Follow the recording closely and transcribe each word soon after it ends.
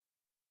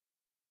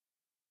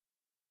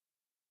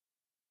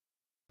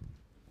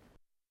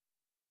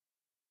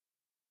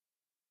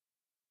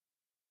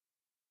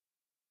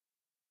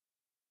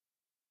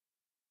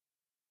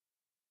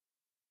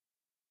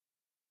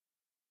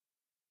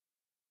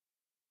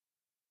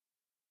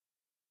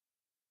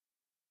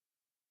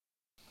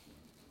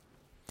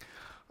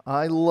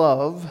I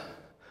love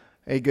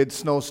a good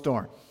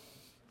snowstorm.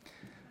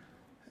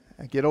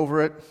 Get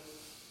over it.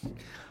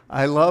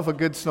 I love a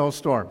good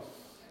snowstorm.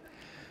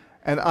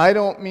 And I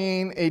don't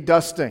mean a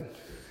dusting.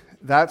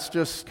 That's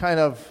just kind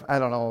of,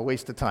 a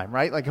waste of time,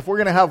 right? Like if we're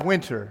going to have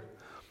winter,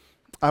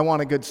 I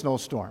want a good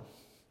snowstorm.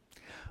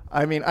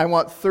 I mean, I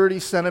want 30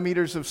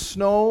 centimeters of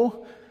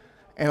snow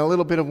and a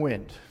little bit of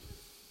wind.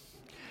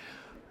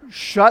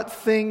 Shut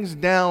things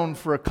down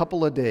for a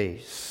couple of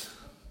days.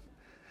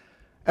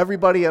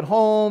 Everybody at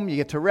home, you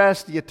get to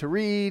rest, you get to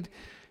read,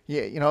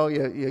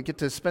 you get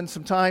to spend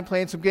some time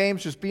playing some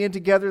games, just being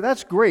together.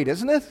 That's great,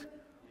 isn't it?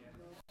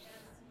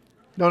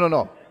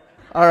 No.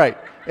 All right,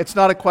 it's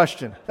not a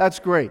question. That's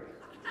great.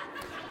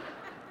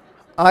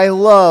 I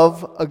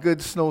love a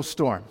good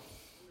snowstorm.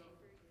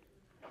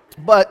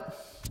 But,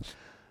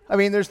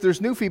 there's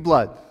Newfie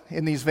blood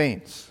in these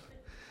veins.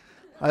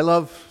 I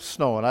love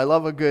snow, and I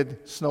love a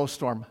good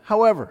snowstorm.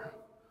 However,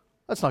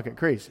 let's not get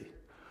crazy.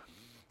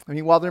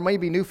 While there may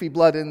be Newfie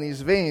blood in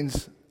these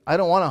veins, I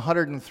don't want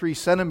 103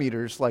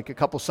 centimeters like a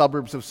couple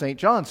suburbs of St.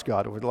 John's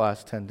got over the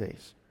last 10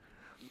 days.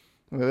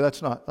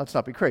 Let's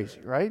not be crazy,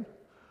 right?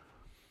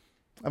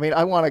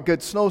 I want a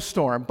good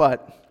snowstorm,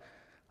 but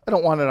I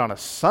don't want it on a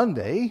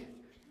Sunday.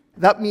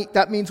 That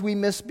means we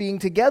miss being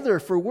together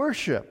for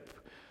worship.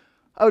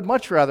 I would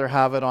much rather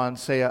have it on,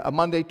 say, a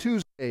Monday,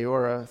 Tuesday,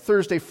 or a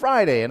Thursday,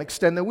 Friday, and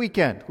extend the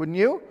weekend, wouldn't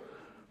you?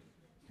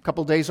 A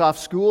couple days off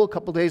school, a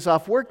couple days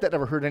off work, that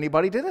never hurt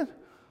anybody, did it?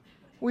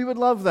 We would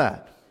love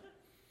that.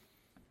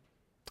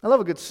 I love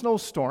a good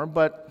snowstorm,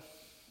 but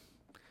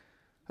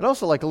I'd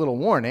also like a little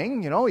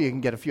warning. You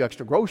can get a few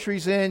extra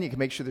groceries in, you can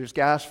make sure there's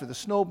gas for the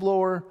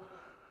snowblower.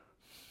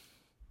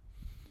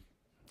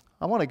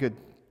 I want a good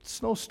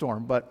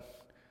snowstorm,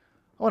 but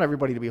I want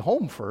everybody to be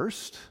home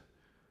first.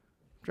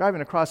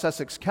 Driving across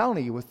Essex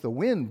County with the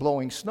wind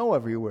blowing snow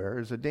everywhere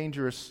is a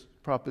dangerous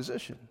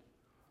proposition.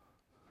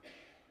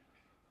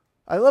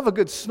 I love a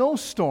good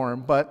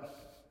snowstorm, but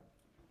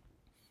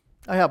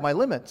I have my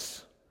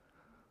limits.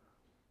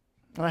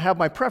 And I have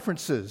my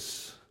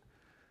preferences.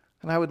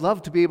 And I would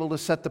love to be able to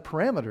set the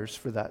parameters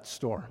for that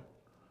storm.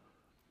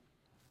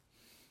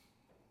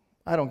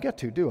 I don't get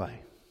to, do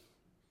I?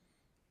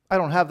 I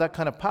don't have that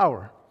kind of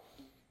power.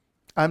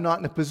 I'm not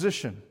in a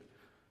position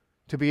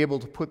to be able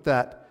to put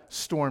that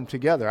storm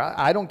together.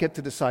 I don't get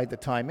to decide the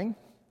timing.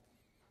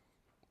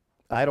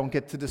 I don't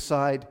get to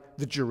decide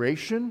the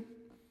duration.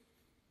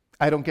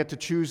 I don't get to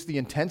choose the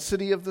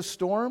intensity of the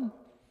storm.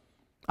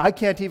 I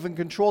can't even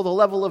control the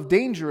level of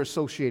danger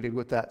associated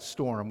with that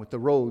storm, with the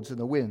roads and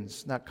the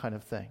winds, and that kind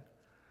of thing.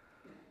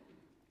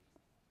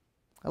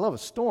 I love a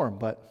storm,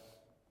 but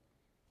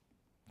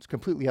it's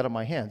completely out of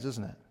my hands,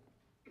 isn't it?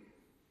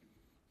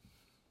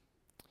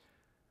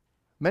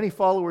 Many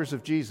followers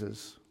of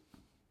Jesus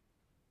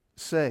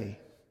say,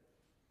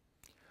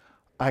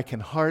 I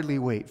can hardly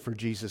wait for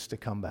Jesus to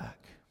come back.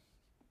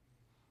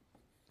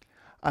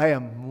 I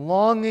am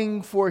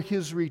longing for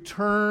his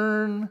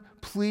return.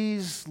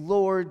 Please,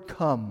 Lord,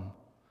 come.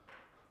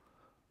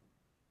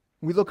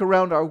 We look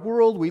around our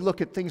world, we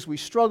look at things we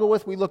struggle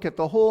with, we look at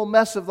the whole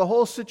mess of the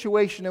whole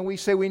situation, and we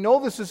say, we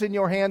know this is in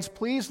your hands.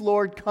 Please,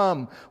 Lord,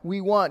 come.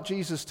 We want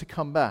Jesus to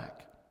come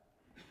back.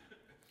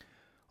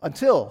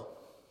 Until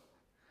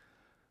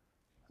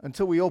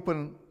we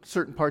open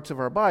certain parts of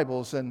our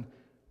Bibles and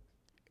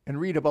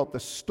read about the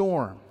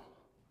storm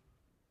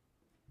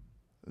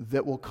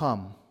that will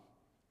come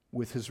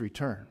with his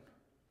return.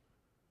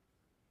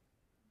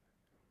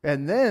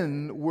 And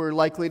then we're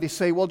likely to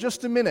say, well,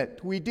 just a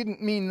minute, we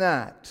didn't mean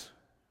that.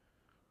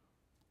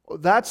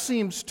 That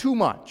seems too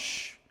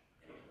much.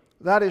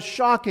 That is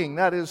shocking.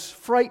 That is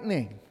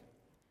frightening.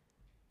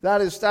 That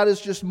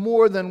is just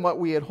more than what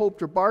we had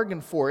hoped or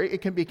bargained for.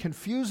 It can be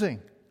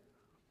confusing.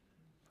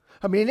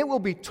 It will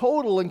be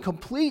total and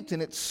complete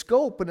in its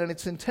scope and in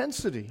its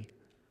intensity.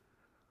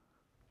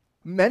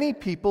 Many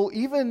people,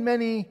 even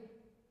many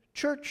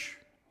church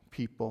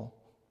people,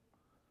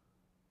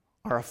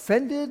 are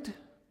offended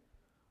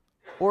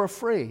or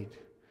afraid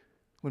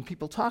when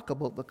people talk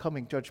about the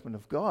coming judgment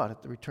of God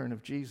at the return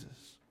of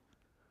Jesus.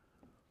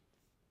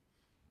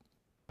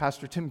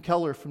 Pastor Tim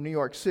Keller from New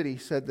York City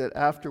said that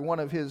after one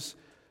of his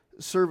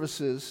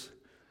services,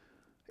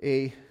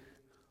 a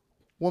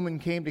woman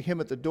came to him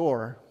at the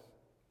door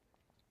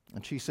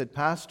and she said,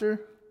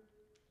 Pastor,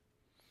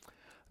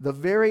 the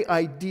very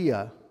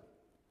idea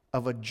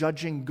of a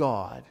judging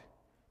God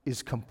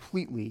is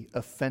completely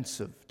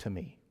offensive to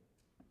me.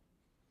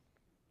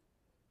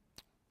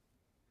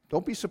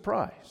 Don't be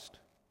surprised.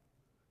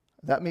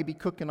 That may be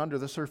cooking under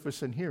the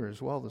surface in here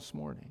as well this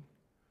morning.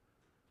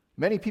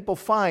 Many people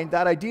find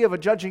that idea of a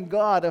judging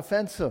God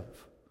offensive.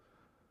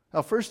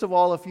 Now, first of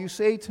all, if you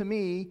say to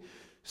me,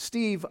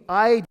 Steve,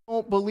 I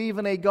don't believe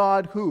in a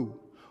God who,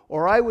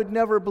 or I would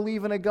never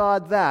believe in a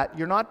God that,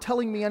 you're not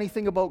telling me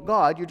anything about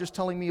God, you're just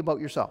telling me about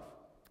yourself.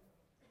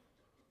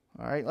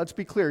 All right, let's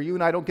be clear. You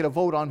and I don't get a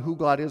vote on who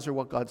God is or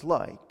what God's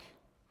like.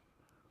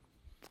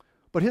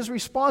 But his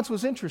response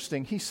was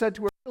interesting. He said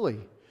to her, really,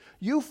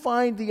 you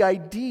find the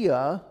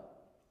idea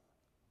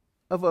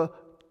of a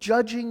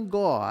judging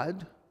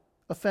God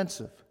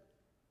offensive?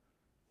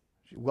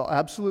 Well,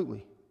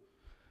 absolutely.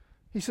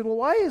 He said, well,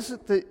 why is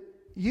it that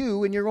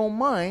you, in your own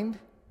mind,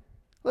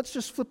 let's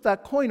just flip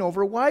that coin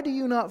over, why do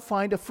you not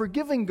find a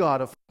forgiving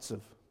God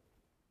offensive?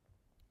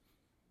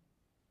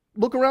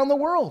 Look around the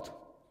world.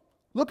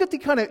 Look at the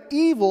kind of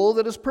evil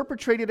that is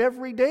perpetrated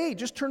every day.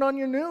 Just turn on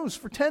your news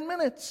for 10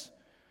 minutes.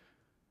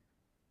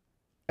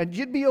 And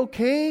you'd be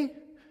okay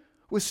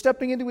with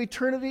stepping into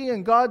eternity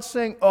and God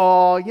saying,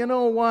 oh, you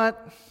know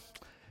what?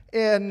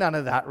 None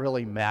of that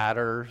really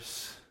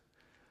matters.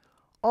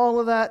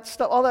 All that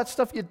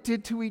stuff you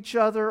did to each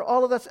other,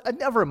 all of that,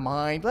 never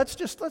mind. Let's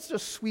just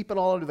sweep it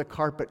all under the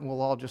carpet and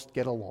we'll all just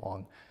get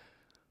along.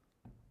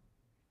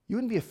 You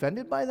wouldn't be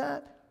offended by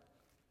that?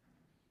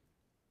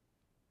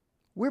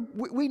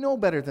 We know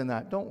better than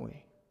that, don't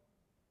we?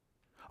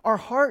 Our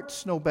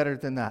hearts know better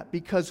than that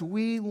because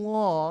we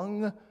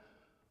long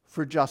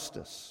for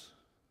justice.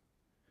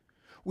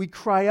 We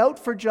cry out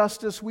for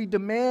justice, we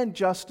demand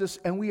justice,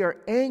 and we are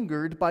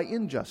angered by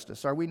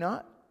injustice, are we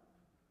not?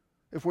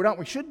 If we're not,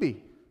 we should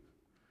be.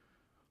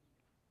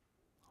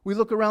 We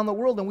look around the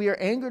world and we are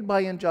angered by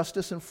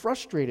injustice and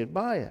frustrated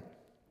by it.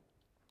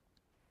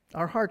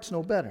 Our hearts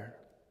know better.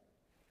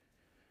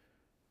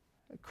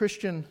 A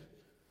Christian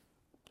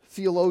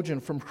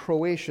theologian from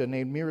Croatia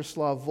named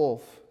Miroslav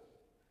Volf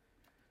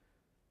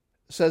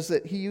says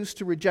that he used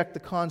to reject the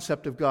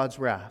concept of God's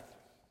wrath.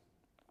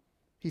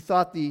 He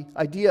thought the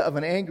idea of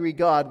an angry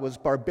God was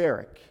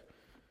barbaric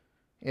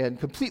and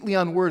completely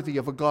unworthy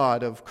of a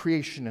God of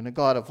creation and a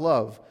God of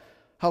love.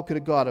 How could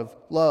a God of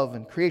love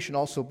and creation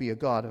also be a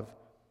God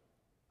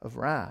of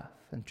wrath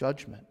and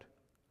judgment?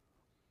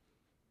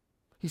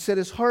 He said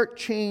his heart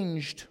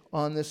changed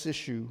on this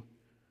issue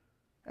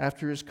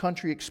after his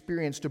country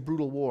experienced a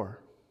brutal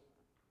war.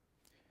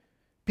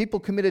 People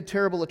committed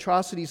terrible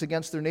atrocities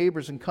against their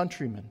neighbors and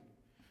countrymen.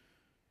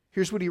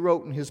 Here's what he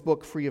wrote in his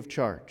book, Free of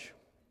Charge.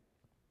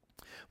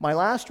 My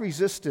last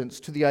resistance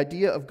to the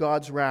idea of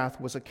God's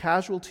wrath was a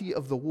casualty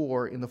of the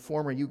war in the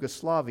former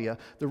Yugoslavia,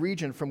 the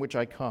region from which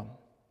I come.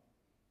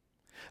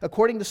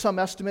 According to some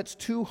estimates,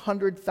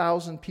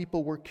 200,000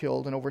 people were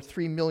killed and over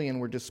 3 million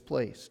were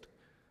displaced.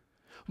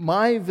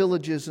 My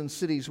villages and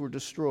cities were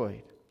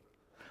destroyed.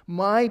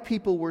 My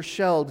people were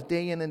shelled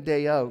day in and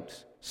day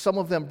out, some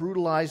of them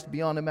brutalized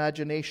beyond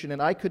imagination,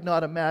 and I could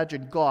not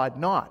imagine God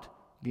not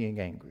being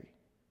angry.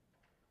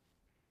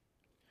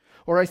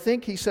 Or I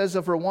think, he says,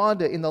 of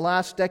Rwanda in the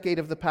last decade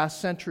of the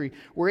past century,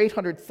 where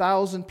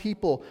 800,000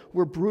 people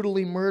were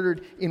brutally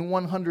murdered in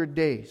 100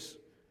 days.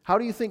 How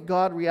do you think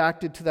God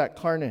reacted to that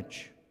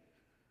carnage?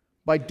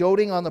 By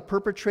doting on the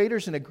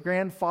perpetrators in a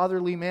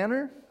grandfatherly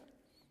manner?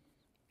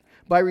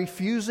 By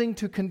refusing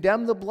to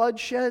condemn the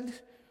bloodshed,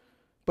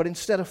 but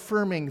instead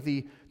affirming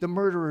the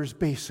murderer's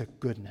basic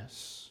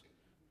goodness?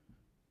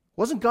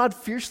 Wasn't God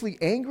fiercely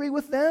angry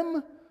with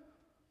them?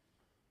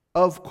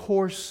 Of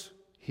course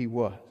he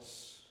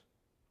was.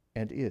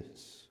 And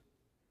is.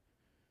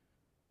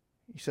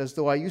 He says,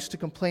 though I used to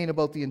complain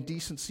about the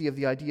indecency of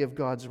the idea of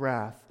God's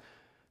wrath,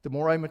 the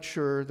more I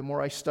mature, the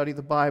more I study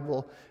the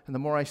Bible, and the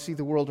more I see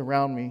the world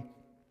around me,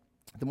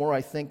 the more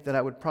I think that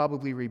I would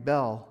probably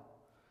rebel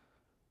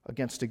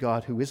against a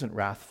God who isn't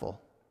wrathful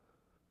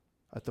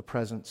at the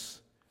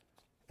presence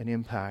and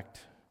impact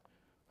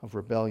of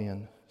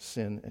rebellion,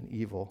 sin, and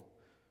evil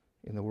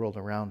in the world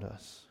around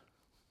us.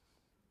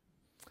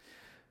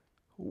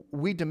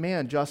 We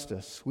demand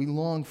justice. We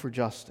long for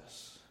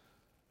justice.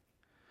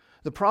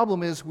 The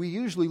problem is we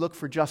usually look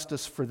for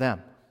justice for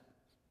them,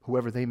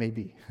 whoever they may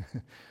be.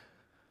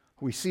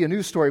 We see a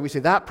news story, we say,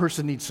 that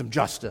person needs some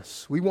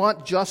justice. We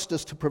want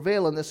justice to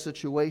prevail in this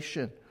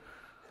situation.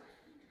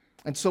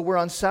 And so we're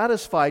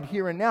unsatisfied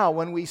here and now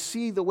when we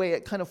see the way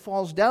it kind of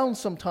falls down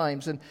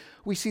sometimes, and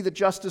we see that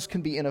justice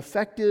can be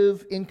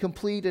ineffective,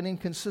 incomplete, and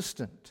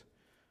inconsistent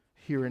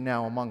here and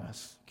now among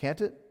us.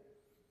 Can't it?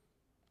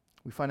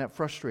 We find that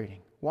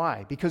frustrating.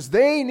 Why? Because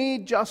they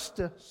need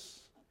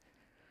justice.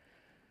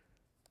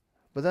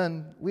 But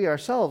then we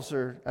ourselves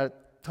are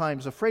at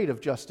times afraid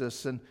of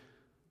justice, and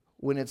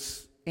when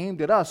it's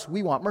aimed at us,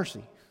 we want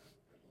mercy.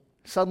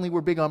 Suddenly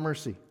we're big on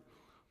mercy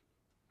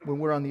when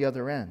we're on the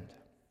other end.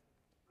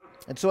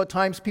 And so at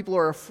times people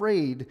are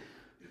afraid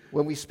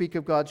when we speak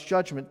of God's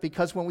judgment,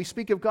 because when we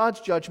speak of God's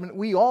judgment,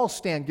 we all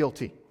stand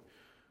guilty.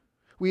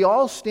 We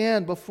all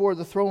stand before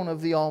the throne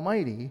of the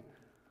Almighty,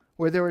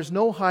 where there is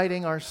no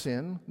hiding our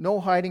sin, no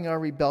hiding our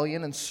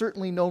rebellion, and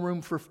certainly no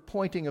room for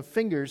pointing of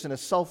fingers and a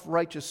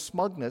self-righteous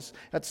smugness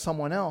at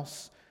someone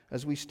else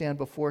as we stand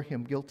before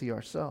Him guilty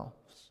ourselves.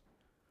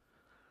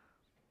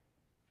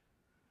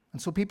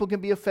 And so people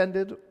can be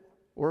offended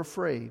or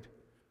afraid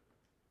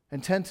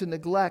and tend to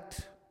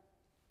neglect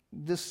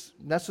this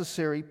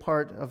necessary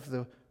part of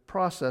the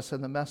process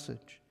and the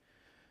message.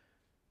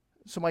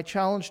 So my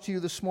challenge to you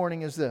this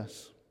morning is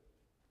this.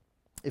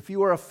 If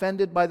you are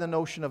offended by the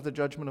notion of the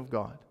judgment of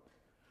God,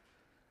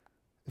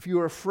 if you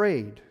are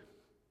afraid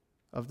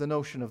of the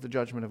notion of the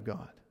judgment of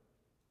God,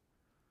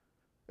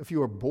 if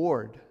you are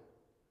bored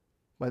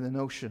by the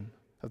notion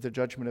of the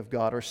judgment of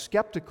God, or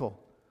skeptical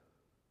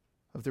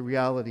of the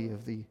reality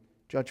of the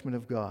judgment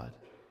of God,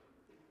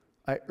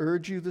 I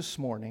urge you this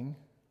morning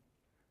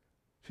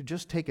to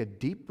just take a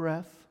deep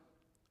breath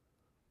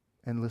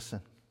and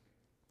listen.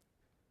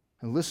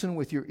 And listen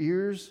with your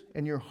ears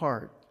and your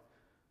heart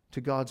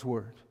to God's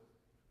Word.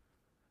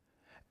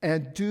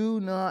 And do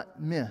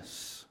not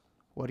miss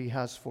what He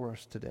has for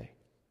us today.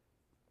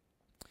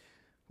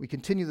 We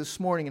continue this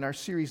morning in our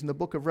series in the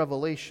book of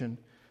Revelation,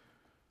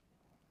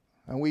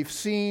 and we've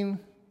seen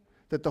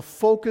that the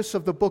focus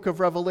of the book of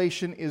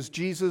Revelation is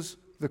Jesus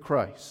the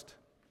Christ.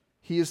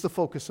 He is the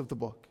focus of the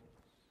book.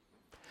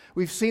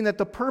 We've seen that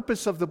the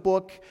purpose of the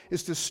book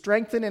is to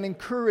strengthen and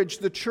encourage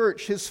the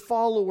church, His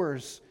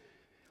followers,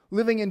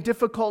 living in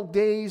difficult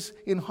days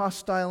in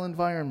hostile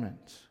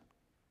environments.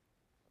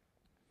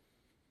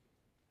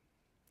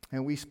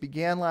 And we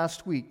began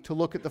last week to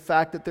look at the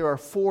fact that there are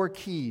 4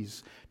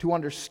 keys to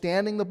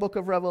understanding the book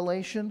of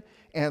Revelation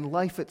and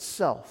life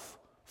itself.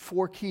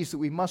 4 keys that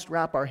we must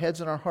wrap our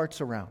heads and our hearts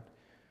around.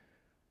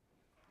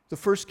 The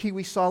first key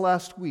we saw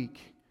last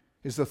week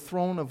is the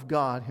throne of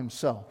God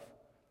Himself.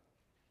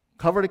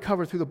 Cover to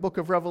cover through the book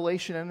of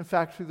Revelation and in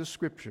fact through the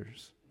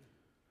Scriptures.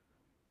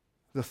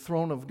 The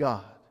throne of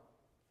God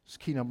is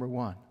key number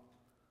 1.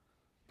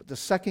 But the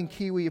second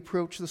key we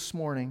approach this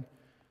morning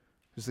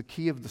is the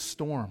key of the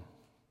storm.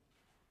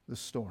 The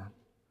storm.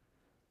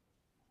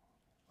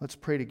 Let's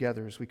pray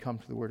together as we come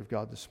to the Word of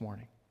God this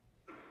morning.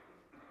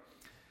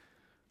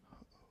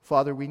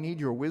 Father, we need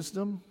your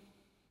wisdom.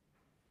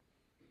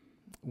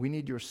 We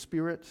need your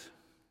Spirit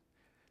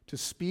to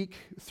speak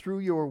through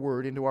your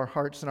Word into our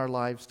hearts and our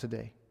lives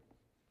today.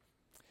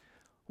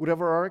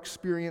 Whatever our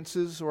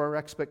experiences or our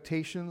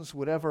expectations,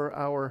 whatever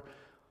our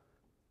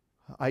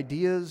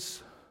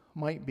ideas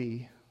might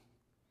be,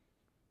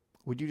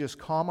 would you just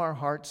calm our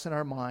hearts and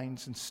our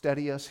minds and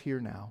steady us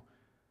here now?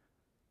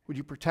 Would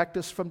you protect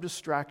us from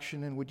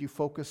distraction, and would you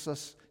focus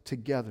us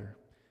together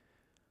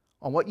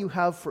on what you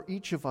have for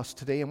each of us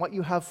today and what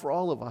you have for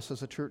all of us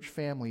as a church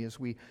family as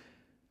we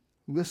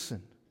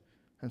listen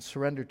and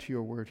surrender to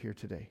your word here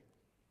today.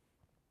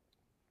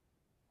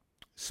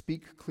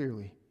 Speak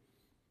clearly.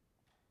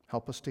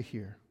 Help us to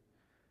hear.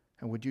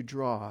 And would you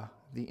draw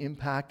the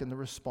impact and the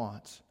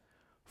response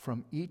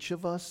from each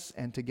of us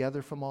and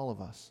together from all of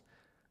us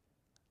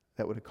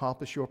that would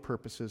accomplish your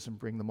purposes and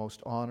bring the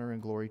most honor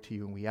and glory to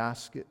you. And we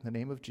ask it in the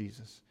name of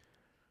Jesus.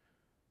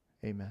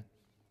 Amen.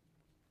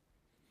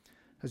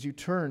 As you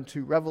turn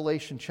to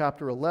Revelation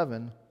chapter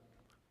 11,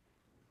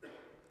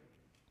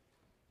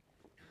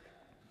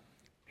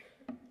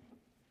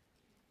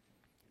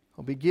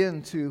 I'll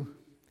begin to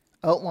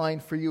outline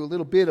for you a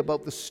little bit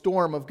about the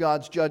storm of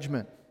God's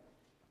judgment.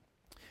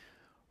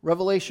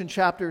 Revelation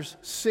chapters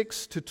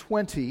 6 to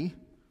 20,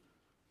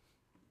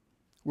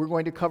 we're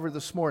going to cover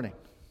this morning.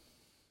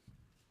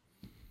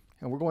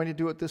 And we're going to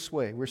do it this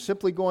way. We're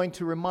simply going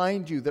to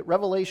remind you that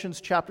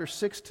Revelations chapter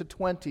 6 to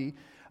 20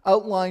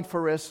 outline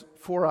for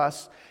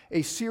us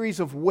a series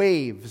of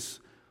waves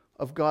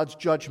of God's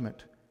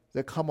judgment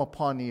that come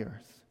upon the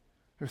earth.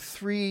 There are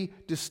 3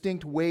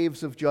 distinct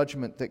waves of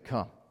judgment that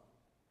come.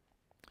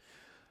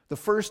 The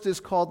first is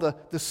called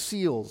the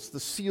seals,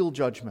 the seal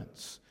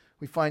judgments.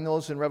 We find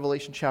those in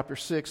Revelation chapter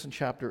 6 and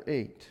chapter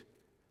 8.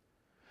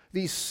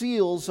 These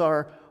seals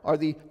are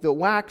the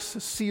wax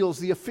seals,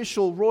 the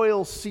official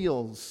royal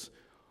seals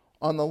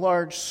on the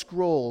large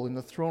scroll in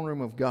the throne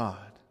room of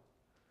God.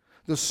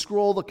 The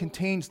scroll that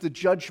contains the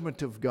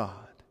judgment of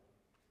God.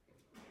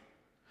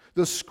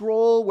 The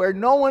scroll where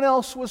no one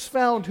else was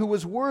found who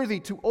was worthy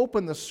to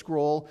open the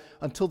scroll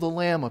until the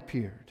Lamb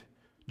appeared.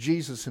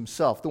 Jesus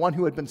himself, the one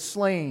who had been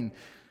slain,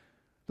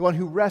 the one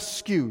who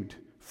rescued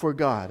for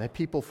God, a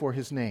people for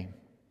his name.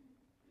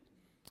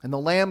 And the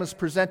Lamb is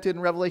presented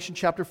in Revelation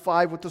chapter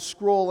 5 with the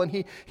scroll, and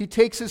he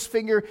takes his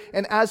finger,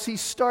 and as he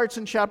starts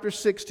in chapter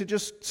 6 to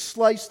just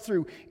slice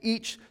through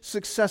each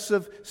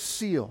successive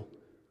seal,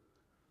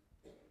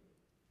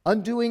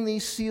 undoing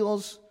these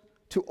seals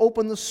to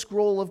open the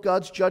scroll of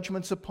God's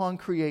judgments upon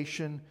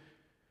creation,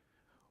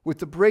 with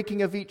the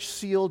breaking of each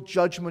seal,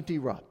 judgment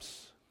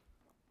erupts.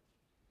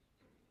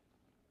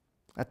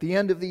 At the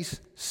end of these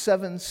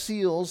 7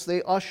 seals,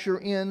 they usher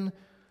in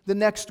the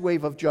next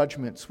wave of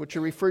judgments, which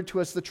are referred to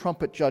as the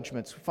trumpet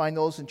judgments. We find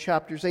those in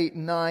chapters 8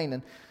 and 9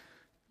 and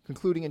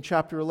concluding in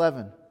chapter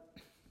 11.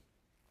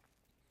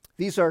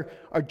 These are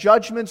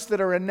judgments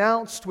that are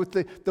announced with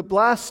the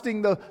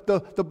blasting,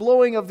 the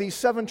blowing of these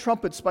 7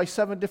 trumpets by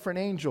 7 different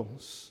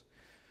angels.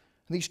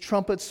 And these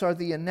trumpets are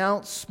the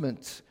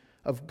announcement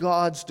of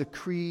God's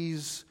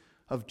decrees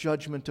of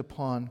judgment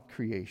upon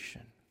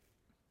creation.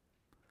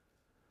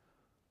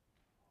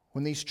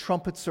 When these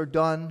trumpets are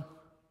done,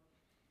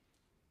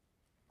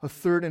 a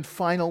third and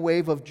final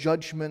wave of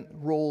judgment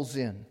rolls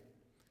in.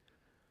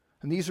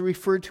 And these are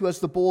referred to as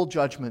the bowl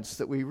judgments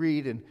that we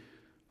read in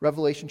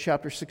Revelation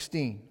chapter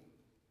 16.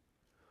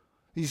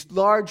 These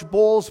large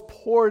bowls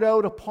poured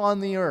out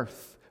upon the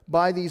earth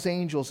by these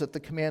angels at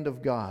the command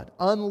of God,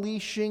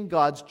 unleashing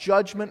God's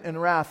judgment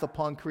and wrath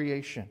upon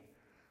creation.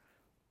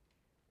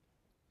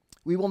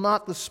 We will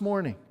not this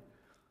morning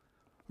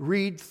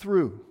read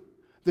through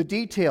the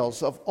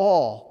details of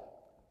all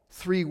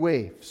 3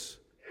 waves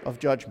of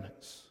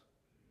judgments.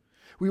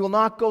 We will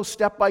not go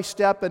step by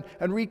step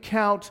and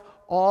recount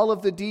all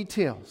of the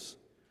details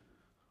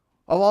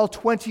of all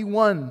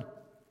 21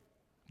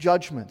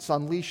 judgments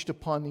unleashed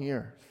upon the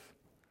earth.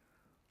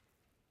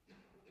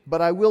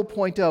 But I will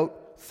point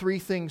out 3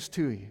 things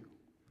to you.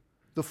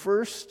 The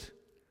first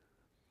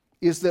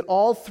is that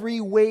all 3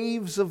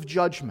 waves of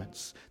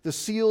judgments, the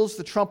seals,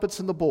 the trumpets,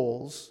 and the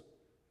bowls,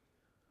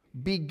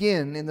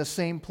 begin in the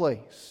same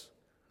place.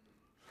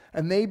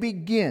 And they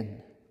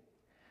begin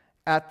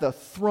at the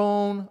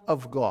throne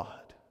of God.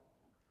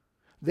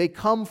 They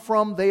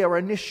are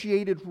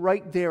initiated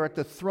right there at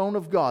the throne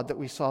of God that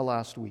we saw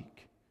last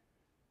week.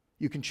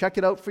 You can check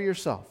it out for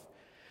yourself.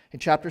 In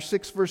chapter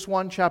 6, verse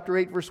 1, chapter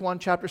 8, verse 1,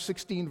 chapter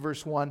 16,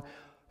 verse 1,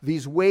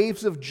 these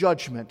waves of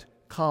judgment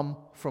come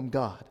from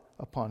God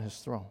upon His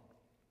throne.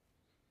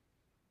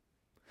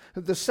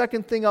 The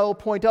second thing I will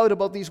point out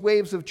about these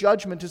waves of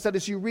judgment is that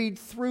as you read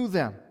through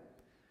them,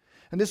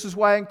 and this is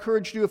why I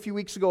encouraged you a few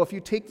weeks ago, if you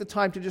take the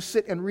time to just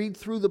sit and read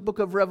through the book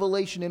of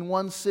Revelation in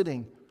one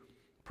sitting,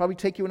 probably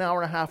take you an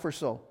hour and a half or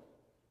so,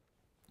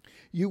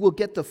 you will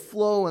get the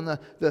flow and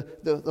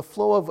the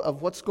flow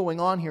of what's going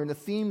on here and the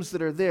themes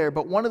that are there.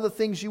 But one of the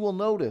things you will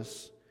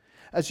notice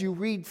as you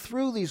read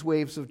through these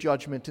waves of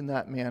judgment in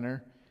that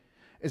manner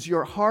is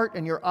your heart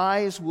and your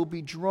eyes will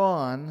be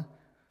drawn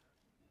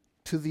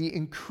to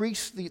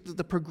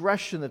the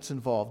progression that's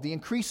involved, the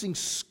increasing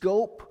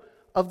scope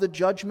of the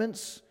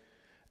judgments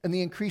and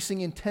the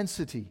increasing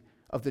intensity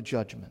of the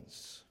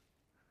judgments.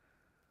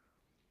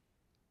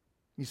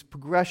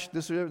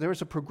 There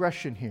is a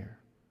progression here.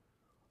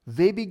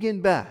 They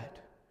begin bad,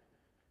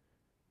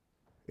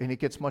 and it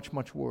gets much,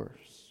 much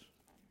worse.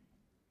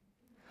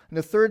 And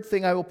the third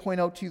thing I will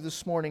point out to you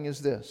this morning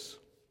is this: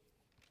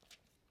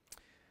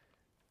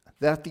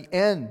 that at the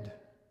end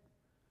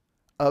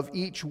of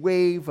each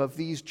wave of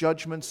these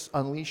judgments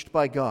unleashed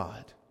by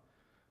God,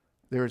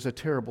 there is a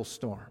terrible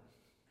storm.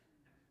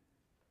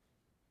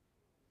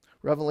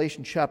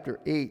 Revelation chapter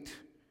 8,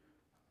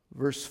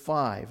 verse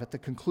 5, at the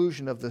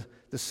conclusion of the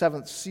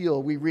 7th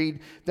seal, we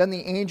read, "Then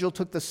the angel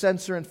took the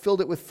censer and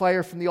filled it with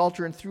fire from the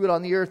altar and threw it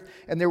on the earth,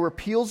 and there were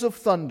peals of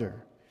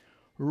thunder,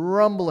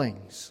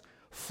 rumblings,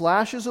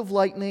 flashes of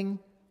lightning,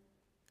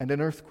 and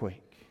an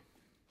earthquake."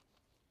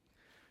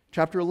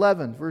 Chapter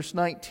 11, verse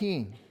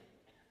 19.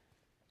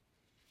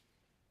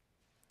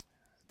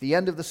 The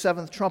end of the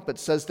 7th trumpet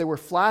says there were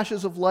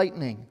flashes of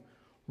lightning,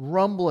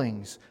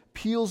 rumblings,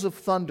 peals of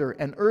thunder,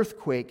 an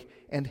earthquake,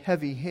 and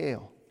heavy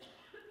hail.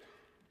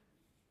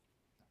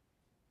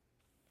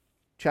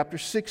 Chapter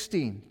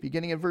 16,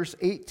 beginning in verse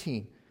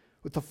 18,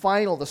 with the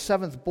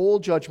 7th bowl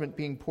judgment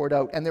being poured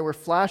out, and there were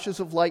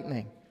flashes of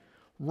lightning,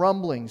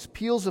 rumblings,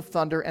 peals of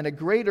thunder, and a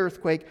great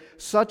earthquake,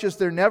 such as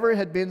there never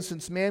had been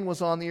since man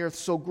was on the earth,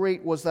 so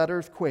great was that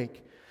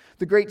earthquake.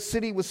 The great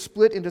city was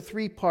split into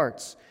 3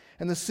 parts,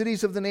 and the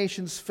cities of the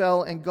nations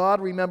fell, and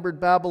God remembered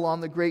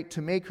Babylon the Great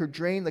to make her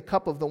drain the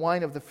cup of the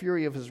wine of the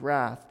fury of His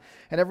wrath.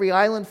 And every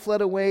island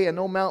fled away, and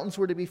no mountains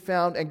were to be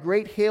found, and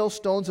great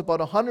hailstones, about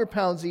 100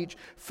 pounds each,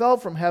 fell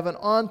from heaven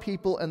on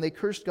people, and they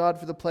cursed God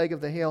for the plague of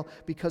the hail,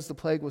 because the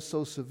plague was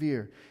so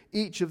severe.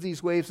 Each of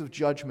these waves of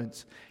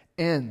judgments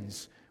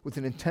ends with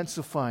an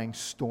intensifying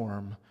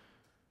storm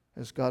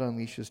as God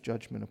unleashes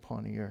judgment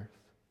upon the earth.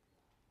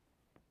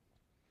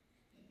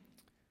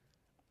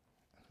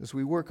 As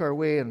we work our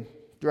way and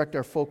direct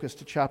our focus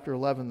to chapter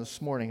 11 this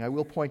morning, I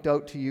will point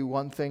out to you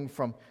one thing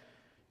from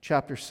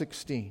chapter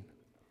 16,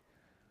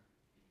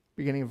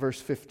 beginning in verse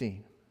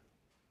 15.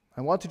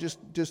 I want to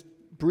just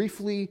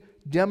briefly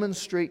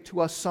demonstrate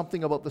to us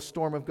something about the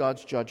storm of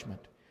God's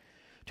judgment.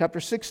 Chapter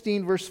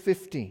 16, verse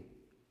 15.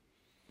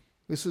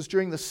 This is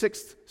during the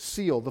 6th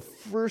seal, the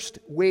first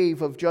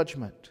wave of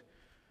judgment.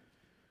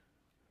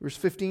 Verse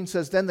 15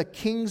 says, "Then the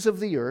kings of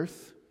the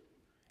earth,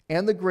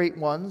 and the great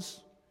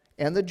ones,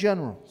 and the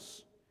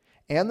generals,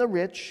 and the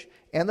rich,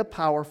 and the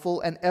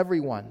powerful, and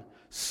everyone,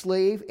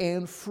 slave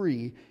and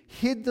free,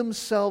 hid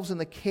themselves in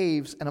the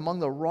caves and among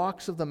the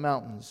rocks of the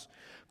mountains,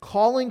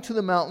 calling to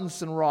the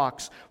mountains and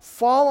rocks,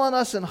 'Fall on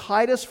us and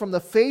hide us from the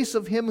face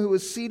of Him who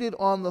is seated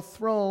on the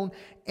throne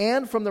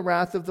and from the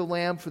wrath of the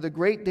Lamb, for the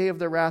great day of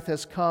their wrath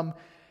has come,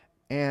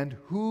 and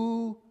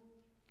who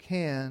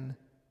can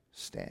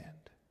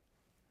stand?'"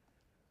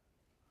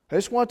 I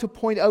just want to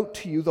point out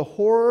to you the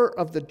horror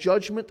of the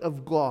judgment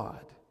of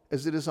God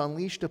as it is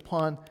unleashed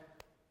upon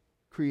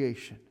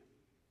creation.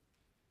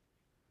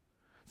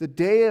 The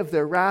day of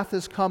their wrath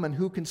has come, and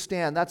who can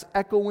stand? That's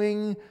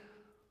echoing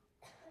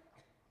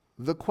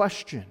the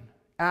question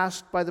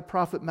asked by the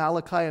prophet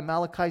Malachi in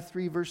Malachi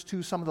 3 verse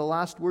 2, some of the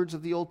last words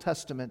of the Old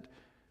Testament.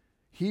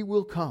 He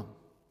will come.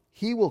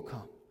 He will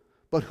come.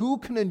 But who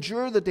can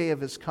endure the day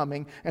of His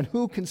coming, and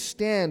who can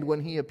stand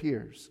when He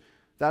appears?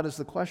 That is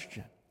the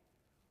question.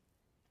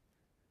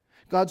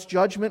 God's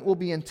judgment will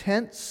be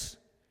intense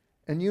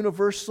and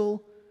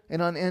universal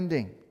and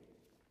unending.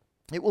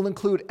 It will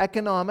include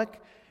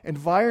economic,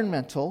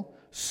 environmental,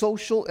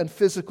 social, and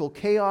physical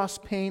chaos,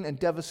 pain, and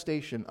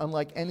devastation,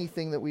 unlike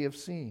anything that we have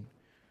seen.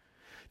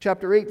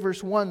 Chapter 8,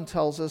 verse 1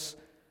 tells us,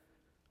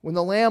 "When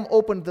the Lamb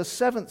opened the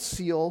 7th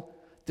seal,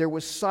 there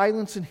was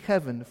silence in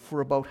heaven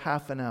for about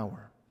half an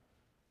hour.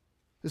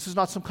 This is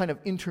not some kind of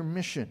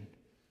intermission.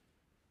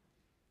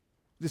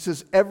 This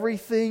is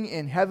everything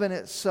in heaven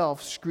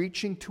itself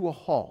screeching to a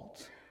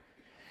halt.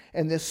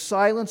 And this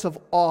silence of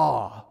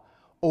awe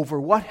over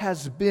what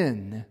has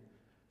been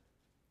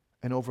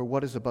and over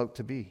what is about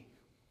to be.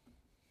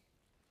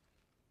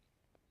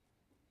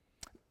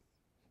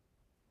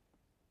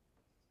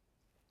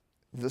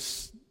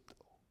 This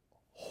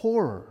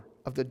horror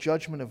of the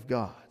judgment of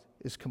God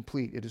is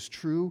complete. It is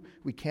true.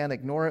 We can't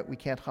ignore it. We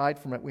can't hide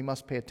from it. We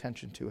must pay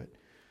attention to it.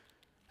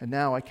 And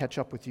now I catch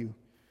up with you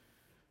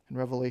in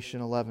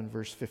Revelation 11,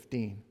 verse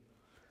 15.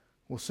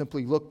 We'll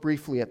simply look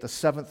briefly at the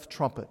seventh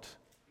trumpet.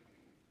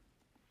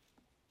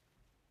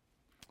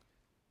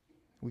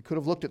 We could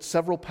have looked at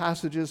several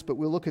passages, but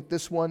we'll look at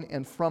this one,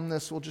 and from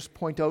this we'll just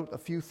point out a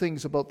few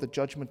things about the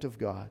judgment of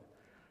God.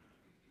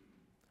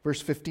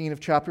 Verse 15 of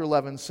chapter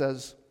 11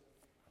 says,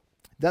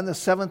 "Then the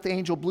seventh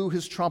angel blew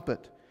his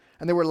trumpet,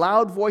 and there were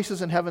loud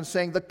voices in heaven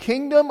saying, 'The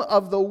kingdom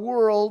of the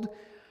world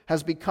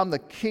has become the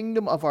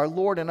kingdom of our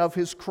Lord and of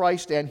his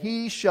Christ, and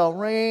he shall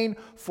reign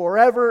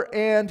forever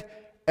and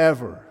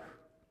ever.'"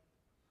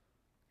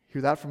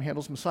 Hear that from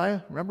Handel's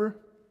Messiah, remember?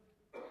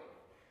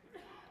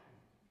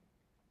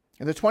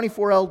 "And the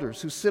 24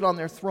 elders who sit on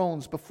their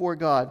thrones before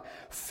God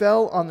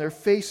fell on their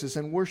faces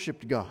and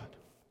worshipped God,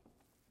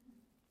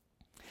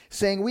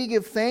 saying, 'We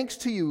give thanks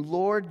to you,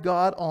 Lord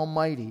God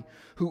Almighty,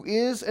 who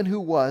is and who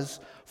was,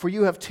 for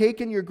you have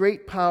taken your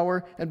great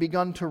power and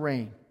begun to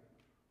reign.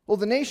 Well,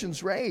 the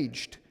nations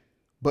raged,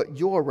 but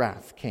your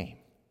wrath came,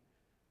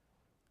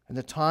 and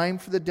the time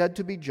for the dead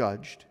to be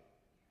judged,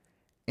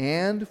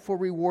 and for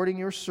rewarding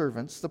your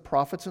servants, the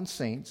prophets and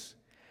saints,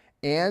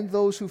 and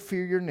those who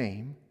fear your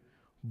name,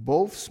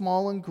 both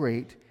small and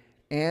great,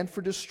 and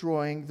for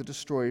destroying the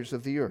destroyers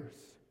of the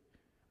earth.'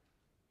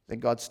 Then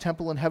God's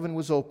temple in heaven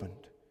was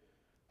opened,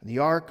 and the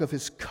ark of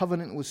his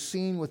covenant was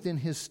seen within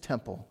his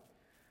temple.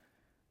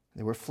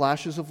 There were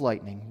flashes of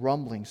lightning,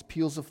 rumblings,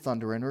 peals of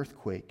thunder, an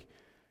earthquake,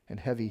 and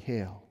heavy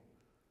hail."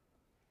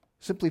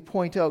 Simply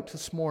point out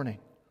this morning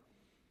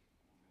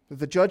that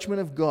the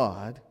judgment of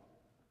God,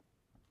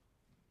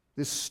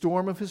 this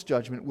storm of his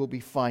judgment, will be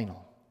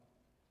final.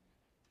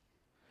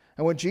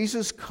 And when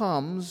Jesus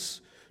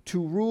comes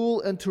to rule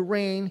and to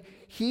reign,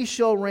 he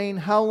shall reign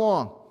how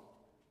long?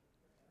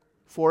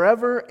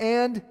 Forever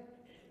and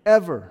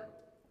ever.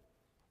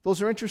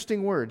 Those are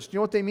interesting words. Do you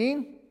know what they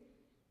mean?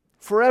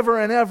 Forever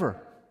and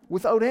ever,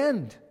 without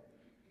end,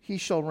 he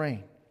shall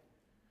reign.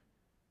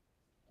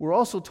 We're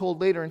also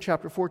told later in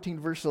chapter 14,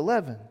 verse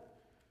 11,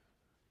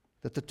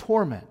 that the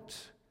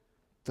torment,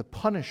 the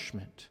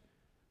punishment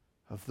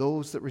of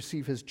those that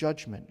receive his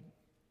judgment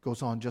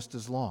goes on just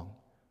as long,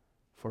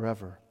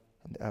 forever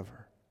and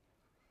ever.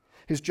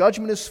 His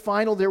judgment is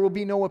final. There will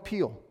be no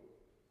appeal.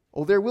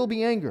 Oh, there will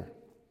be anger.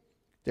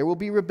 There will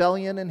be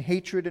rebellion and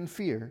hatred and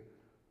fear,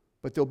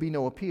 but there'll be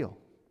no appeal.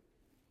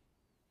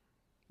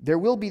 There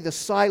will be the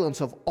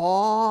silence of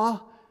awe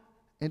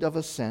and of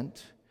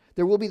assent.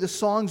 There will be the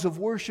songs of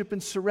worship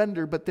and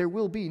surrender, but there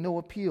will be no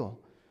appeal.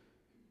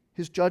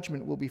 His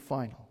judgment will be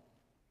final.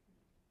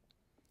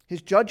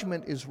 His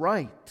judgment is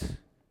right.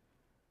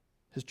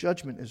 His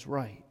judgment is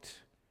right.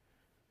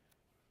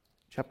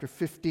 Chapter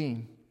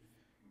 15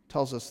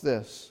 tells us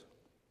this.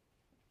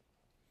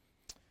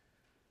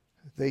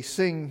 They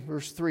sing,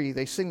 verse 3,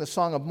 they sing the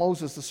song of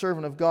Moses, the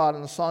servant of God,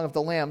 and the song of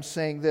the Lamb,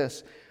 saying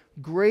this: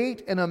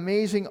 "Great and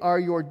amazing are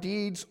your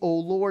deeds, O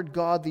Lord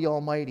God the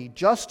Almighty.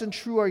 Just and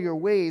true are your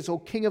ways, O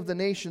King of the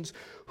nations.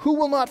 Who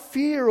will not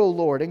fear, O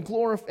Lord, and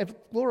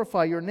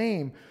glorify your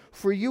name?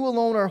 For you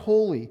alone are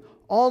holy.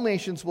 All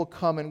nations will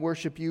come and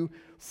worship you,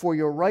 for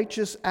your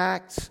righteous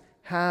acts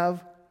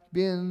have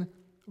been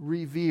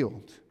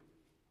revealed."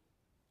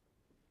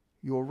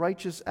 Your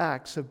righteous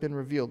acts have been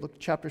revealed. Look at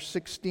chapter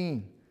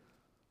 16,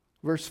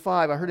 verse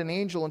 5. "I heard an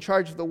angel in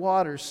charge of the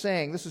waters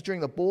saying," this is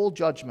during the bowl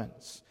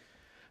judgments,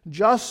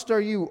 "Just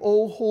are you,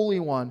 O Holy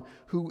One,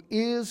 who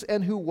is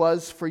and who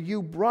was, for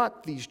you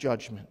brought these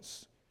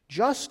judgments.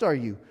 Just are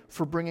you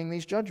for bringing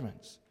these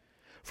judgments.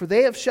 For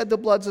they have shed the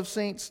blood of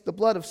saints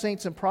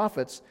and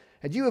prophets,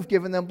 and you have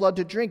given them blood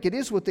to drink. It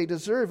is what they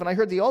deserve. And I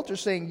heard the altar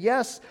saying,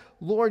 Yes,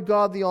 Lord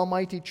God the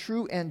Almighty,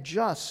 true and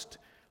just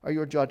are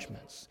your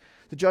judgments."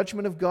 The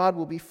judgment of God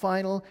will be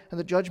final, and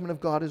the judgment of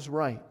God is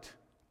right.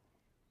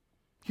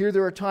 Here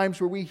there are times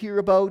where we hear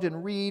about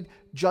and read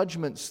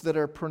judgments that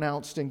are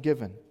pronounced and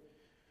given.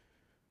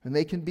 And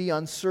they can be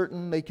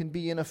uncertain, they can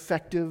be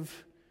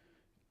ineffective,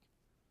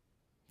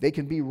 they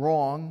can be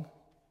wrong,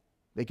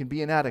 they can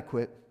be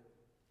inadequate,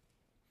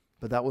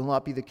 but that will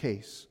not be the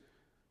case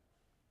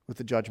with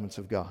the judgments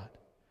of God.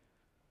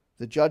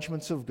 The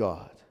judgments of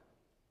God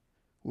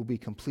will be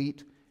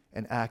complete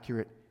and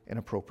accurate and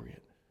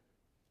appropriate.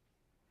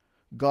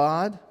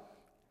 God,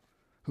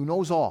 who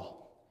knows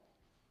all,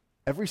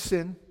 every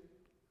sin,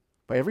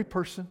 by every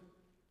person,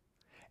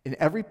 in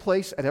every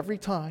place, at every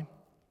time,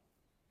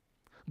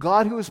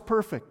 God who is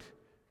perfect,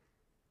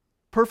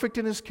 perfect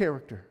in his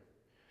character,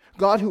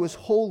 God who is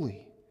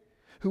holy,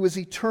 who is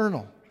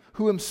eternal,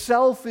 who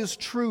himself is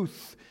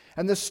truth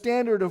and the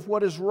standard of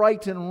what is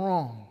right and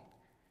wrong.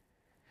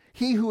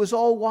 He who is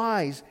all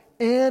wise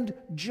and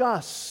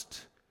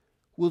just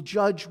will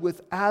judge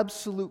with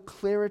absolute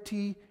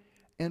clarity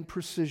and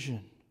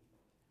precision.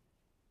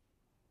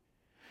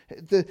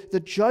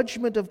 The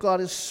judgment of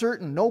God is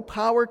certain. No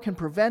power can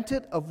prevent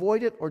it,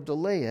 avoid it, or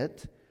delay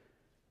it.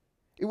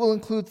 It will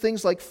include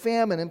things like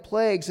famine and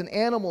plagues and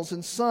animals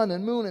and sun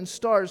and moon and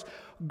stars.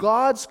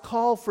 God's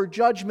call for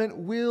judgment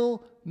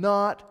will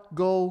not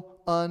go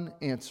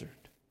unanswered.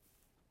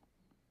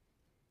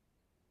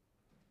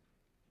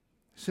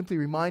 Simply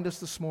remind us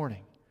this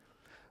morning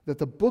that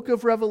the book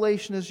of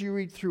Revelation, as you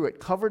read through it,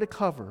 cover to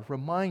cover,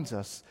 reminds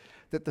us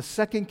that the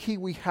second key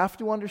we have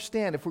to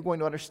understand, if we're going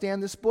to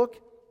understand this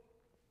book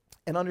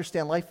and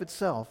understand life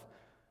itself,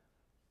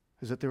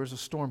 is that there is a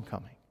storm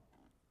coming.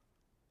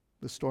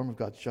 The storm of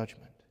God's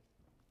judgment.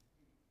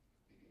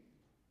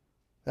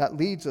 That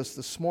leads us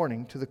this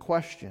morning to the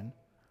question,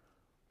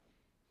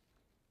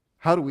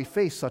 how do we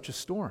face such a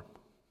storm?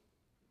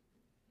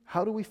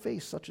 How do we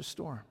face such a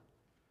storm?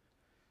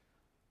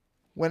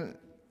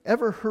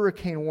 Whenever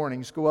hurricane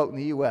warnings go out in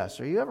the U.S.,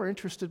 are you ever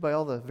interested by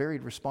all the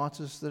varied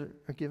responses that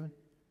are given?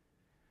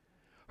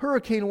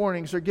 Hurricane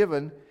warnings are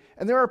given,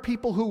 and there are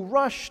people who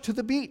rush to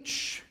the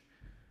beach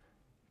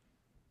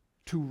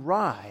to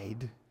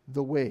ride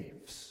the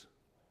waves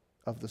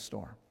of the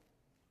storm.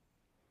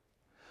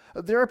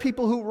 There are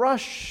people who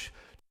rush to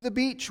the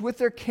beach with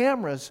their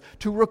cameras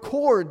to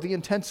record the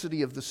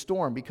intensity of the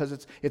storm because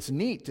it's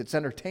neat, it's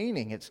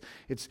entertaining,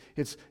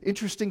 it's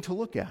interesting to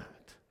look at.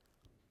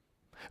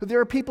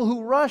 There are people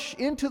who rush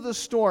into the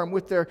storm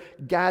with their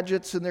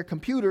gadgets and their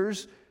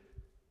computers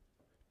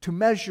to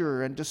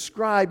measure and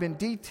describe in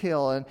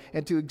detail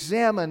and to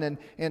examine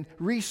and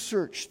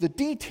research the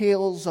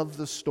details of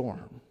the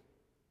storm.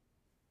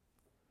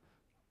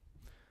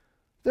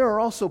 There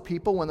are also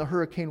people, when the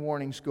hurricane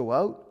warnings go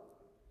out,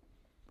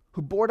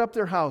 who board up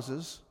their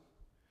houses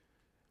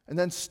and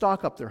then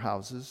stock up their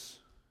houses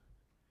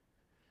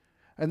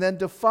and then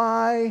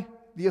defy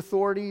the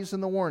authorities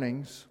and the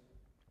warnings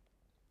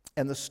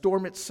and the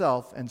storm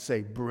itself and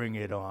say, "Bring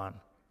it on.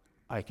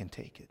 I can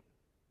take it."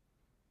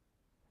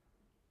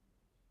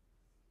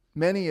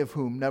 Many of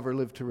whom never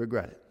live to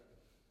regret it.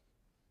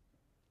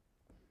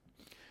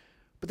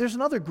 But there's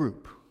another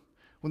group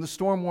when the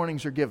storm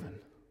warnings are given.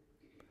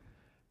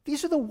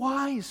 These are the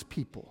wise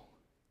people.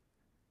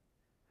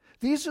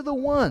 These are the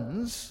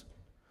ones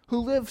who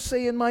live,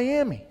 say, in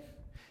Miami.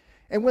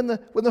 And when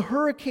the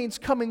hurricane's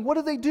coming,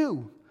 what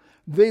do?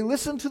 They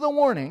listen to the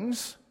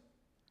warnings.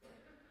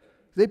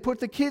 They put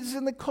the kids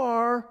in the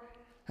car,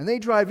 and they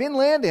drive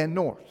inland and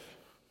north.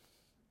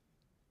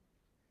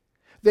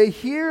 They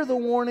hear the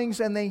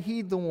warnings, and they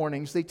heed the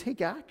warnings. They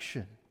take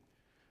action.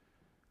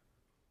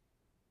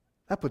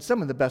 That puts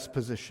them in the best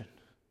position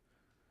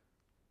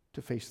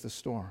to face the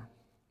storm.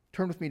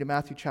 Turn with me to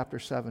Matthew chapter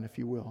 7, if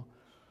you will.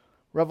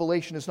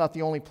 Revelation is not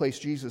the only place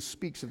Jesus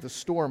speaks of the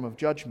storm of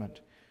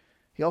judgment.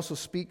 He also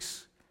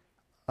speaks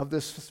of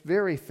this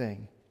very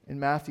thing in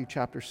Matthew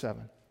chapter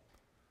 7.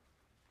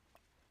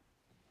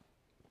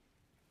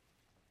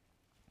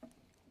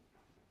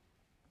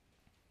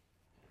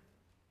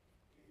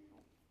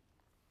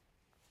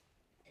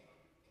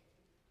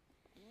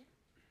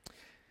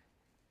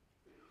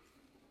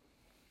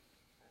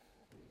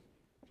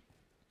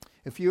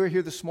 If you are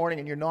here this morning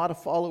and you're not a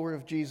follower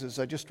of Jesus,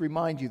 I just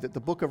remind you that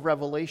the book of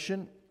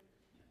Revelation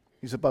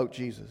is about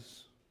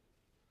Jesus.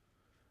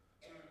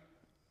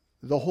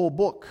 The whole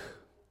book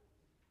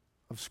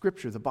of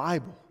Scripture, the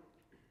Bible,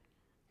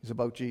 is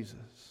about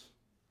Jesus.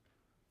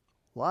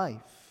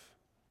 Life,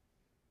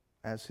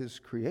 as His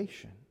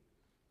creation,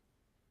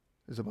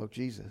 is about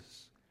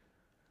Jesus.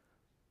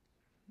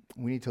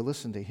 We need to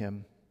listen to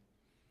Him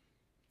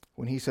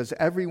when He says,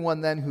 "Everyone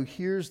then who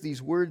hears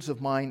these words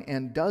of mine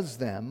and does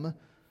them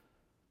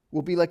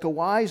will be like a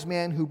wise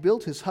man who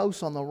built his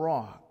house on the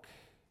rock.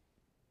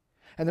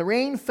 And the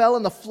rain fell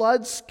and the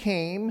floods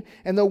came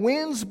and the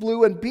winds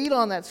blew and beat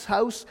on that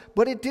house,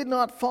 but it did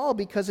not fall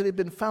because it had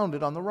been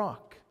founded on the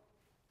rock.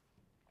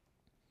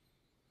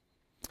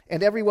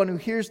 And everyone who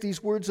hears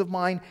these words of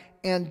mine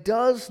and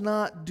does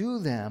not do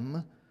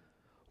them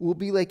will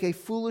be like a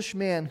foolish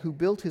man who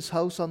built his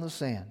house on the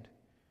sand.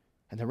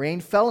 And the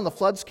rain fell and the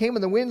floods came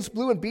and the winds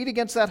blew and beat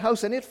against that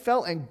house, and it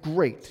fell, and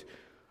great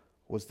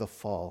was the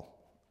fall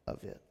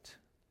of it."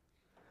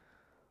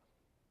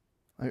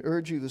 I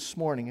urge you this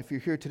morning, if you're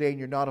here today and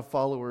you're not a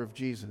follower of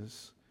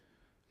Jesus,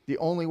 the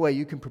only way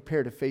you can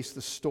prepare to face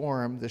the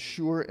storm, the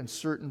sure and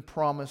certain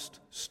promised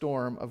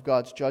storm of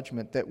God's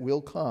judgment that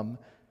will come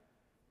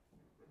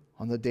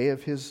on the day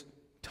of His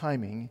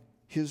timing,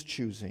 His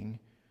choosing,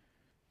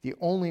 the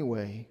only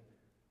way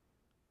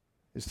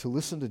is to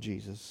listen to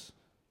Jesus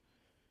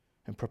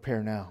and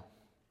prepare now.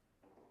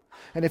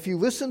 And if you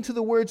listen to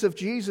the words of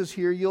Jesus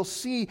here, you'll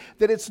see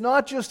that it's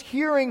not just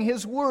hearing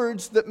His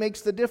words that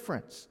makes the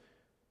difference.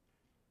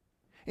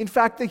 In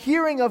fact, the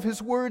hearing of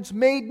His words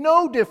made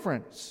no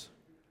difference.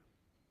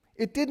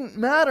 It didn't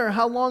matter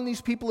how long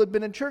these people had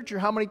been in church or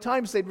how many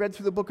times they'd read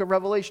through the book of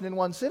Revelation in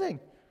one sitting.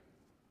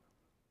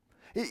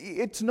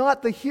 It's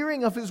not the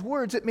hearing of his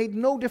words. It made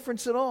no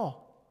difference at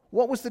all.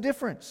 What was the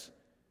difference?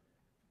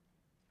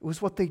 It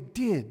was what they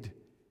did,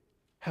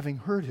 having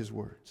heard his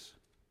words.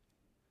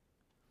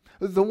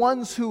 The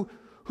ones who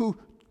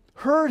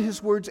heard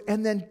his words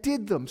and then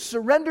did them,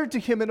 surrendered to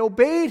him and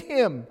obeyed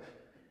him,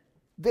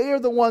 they are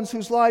the ones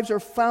whose lives are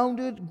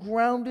founded,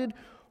 grounded,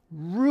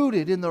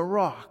 rooted in the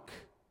rock,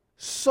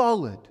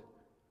 solid,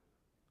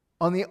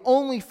 on the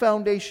only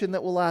foundation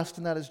that will last,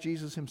 and that is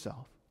Jesus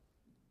himself.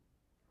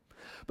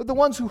 But the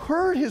ones who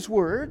heard his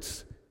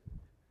words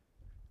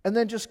and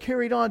then just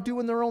carried on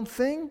doing their own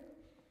thing,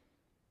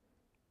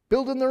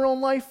 building their own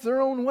life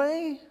their own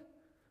way,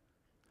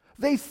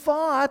 they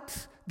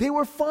thought they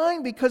were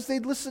fine because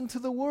they'd listened to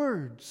the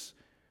words.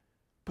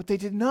 But they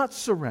did not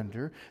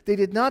surrender, they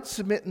did not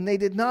submit, and they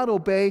did not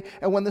obey.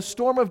 And when the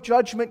storm of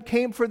judgment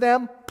came for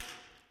them,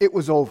 it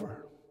was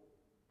over.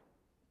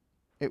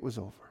 It was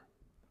over.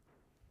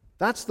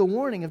 That's the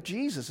warning of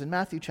Jesus in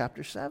Matthew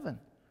chapter 7.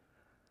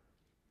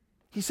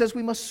 He says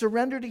we must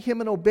surrender to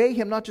him and obey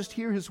him, not just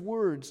hear his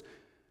words.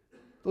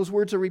 Those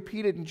words are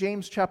repeated in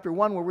James chapter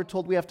 1, where we're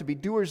told we have to be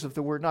doers of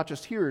the word, not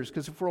just hearers,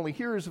 because if we're only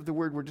hearers of the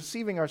word, we're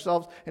deceiving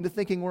ourselves into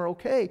thinking we're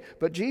okay.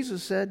 But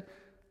Jesus said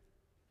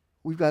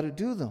we've got to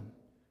do them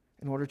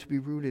in order to be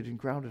rooted and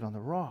grounded on the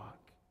rock.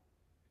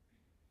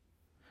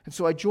 And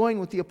so I join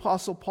with the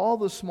Apostle Paul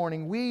this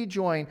morning. We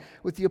join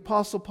with the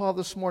Apostle Paul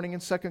this morning in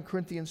 2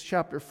 Corinthians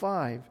chapter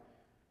 5,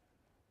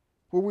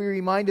 where we're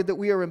reminded that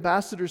we are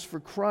ambassadors for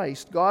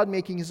Christ, God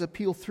making his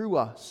appeal through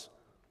us.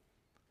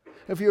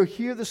 If you're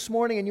here this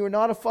morning and you are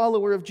not a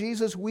follower of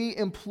Jesus, we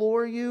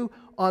implore you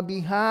on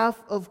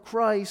behalf of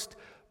Christ,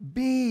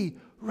 be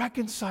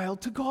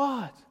reconciled to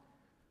God.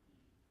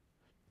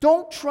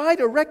 Don't try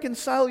to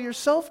reconcile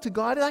yourself to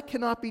God. That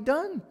cannot be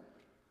done.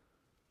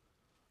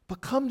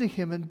 But come to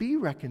him and be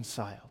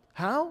reconciled.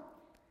 How?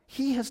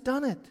 He has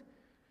done it.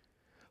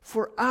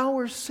 For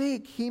our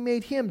sake, he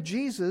made him,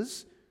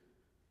 Jesus,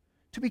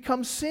 to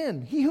become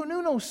sin. He who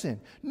knew no sin.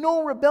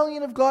 No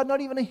rebellion of God,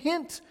 not even a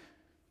hint.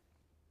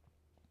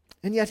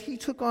 And yet he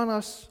took on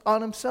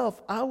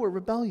himself our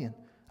rebellion,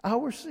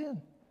 our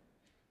sin.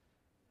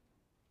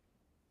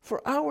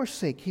 For our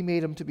sake, he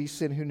made him to be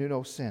sin who knew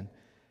no sin,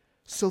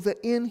 so that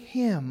in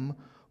him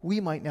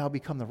we might now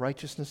become the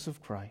righteousness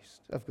of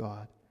Christ, of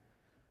God.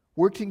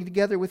 Working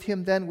together with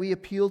him, then, we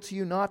appeal to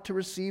you not to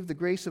receive the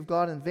grace of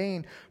God in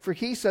vain. For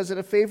he says, at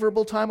a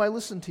favorable time I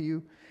listened to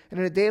you, and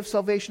in a day of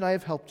salvation I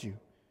have helped you.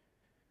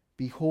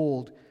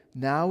 Behold,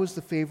 now is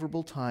the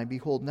favorable time.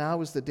 Behold,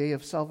 now is the day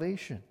of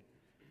salvation.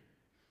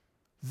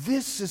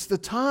 This is the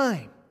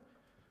time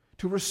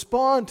to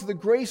respond to the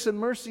grace and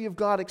mercy of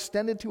God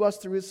extended to us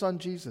through his Son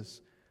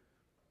Jesus.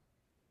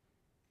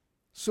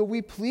 So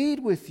we plead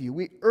with you,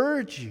 we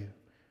urge you,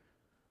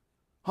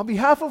 on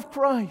behalf of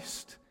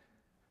Christ,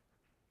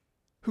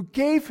 who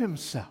gave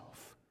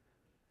himself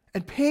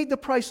and paid the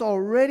price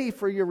already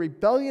for your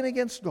rebellion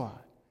against God.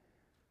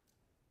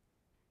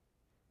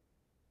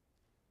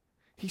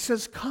 He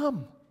says,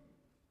 come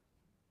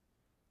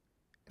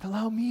and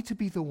allow me to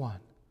be the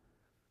one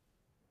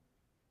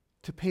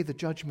to pay the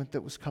judgment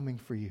that was coming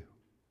for you.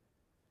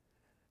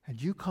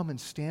 And you come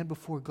and stand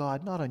before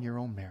God, not on your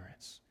own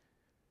merits,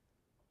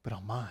 but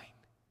on mine,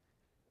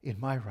 in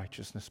my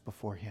righteousness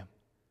before him.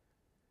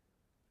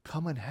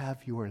 Come and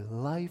have your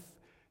life,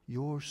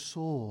 your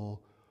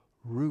soul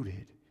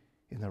rooted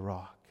in the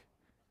rock.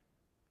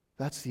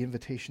 That's the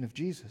invitation of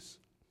Jesus.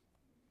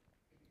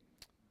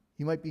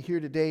 You might be here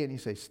today and you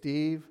say,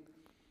 Steve,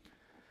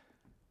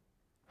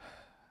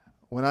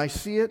 when I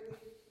see it,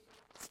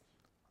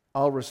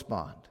 I'll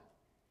respond.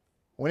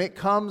 When it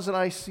comes and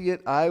I see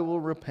it, I will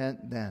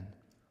repent then.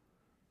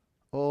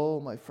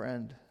 Oh, my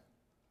friend.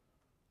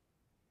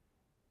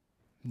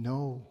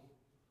 No,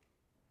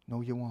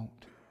 you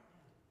won't.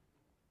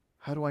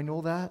 How do I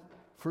know that?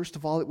 First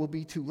of all, it will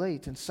be too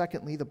late. And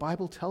secondly, the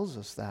Bible tells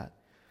us that.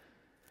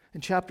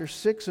 In chapter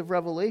 6 of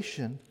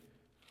Revelation,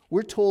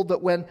 we're told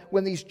that when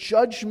these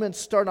judgments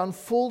start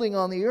unfolding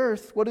on the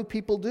earth, what do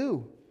people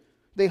do?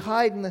 They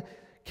hide in the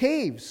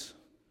caves,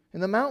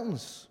 in the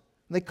mountains.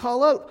 And they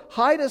call out,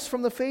 hide us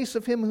from the face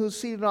of him who is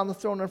seated on the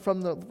throne and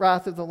from the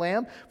wrath of the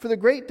Lamb. For the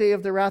great day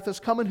of their wrath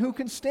has come, and who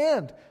can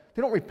stand?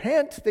 They don't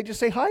repent. They just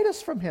say, hide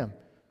us from him.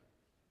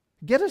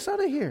 Get us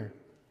out of here.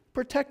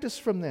 Protect us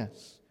from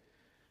this.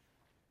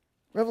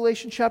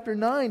 Revelation chapter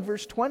 9,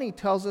 verse 20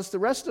 tells us the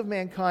rest of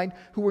mankind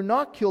who were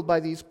not killed by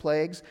these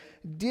plagues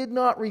did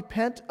not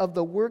repent of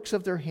the works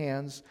of their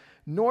hands,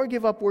 nor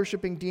give up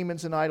worshiping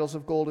demons and idols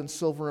of gold and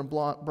silver and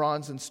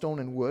bronze and stone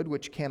and wood,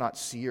 which cannot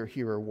see or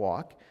hear or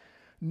walk.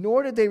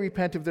 Nor did they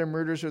repent of their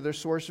murders or their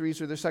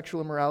sorceries or their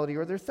sexual immorality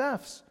or their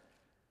thefts.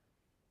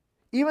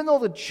 Even though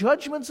the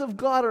judgments of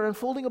God are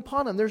unfolding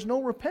upon them, there's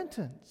no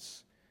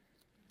repentance.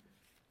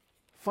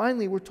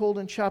 Finally, we're told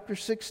in chapter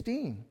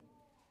 16,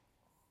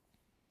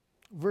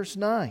 verse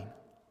 9,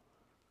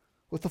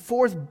 with the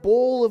fourth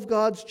bowl of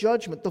God's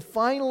judgment, the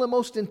final and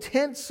most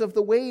intense of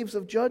the waves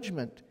of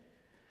judgment.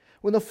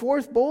 When the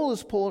fourth bowl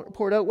is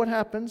poured out, what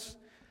happens?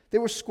 They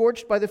were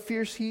scorched by the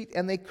fierce heat,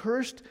 and they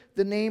cursed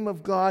the name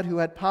of God who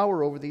had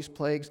power over these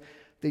plagues.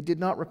 They did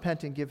not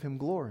repent and give him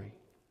glory.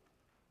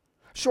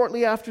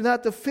 Shortly after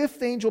that, the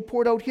fifth angel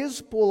poured out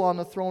his bowl on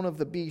the throne of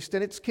the beast,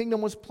 and its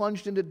kingdom was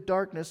plunged into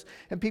darkness,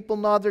 and people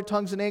gnawed their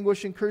tongues in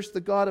anguish and cursed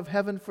the God of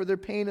heaven for their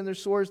pain and their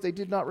sores. They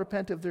did not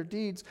repent of their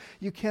deeds.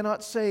 You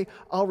cannot say,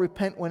 I'll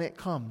repent when it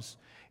comes.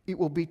 It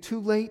will be too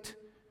late,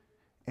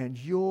 and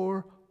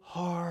your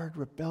hard,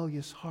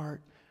 rebellious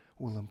heart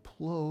will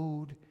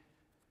implode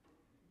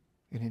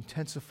in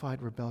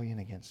intensified rebellion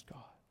against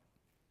God.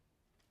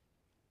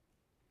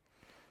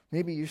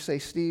 Maybe you say,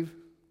 Steve,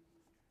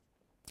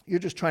 you're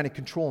just trying to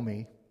control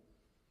me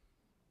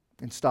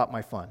and stop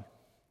my fun.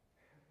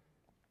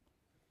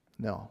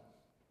 No,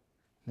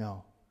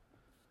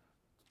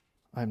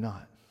 I'm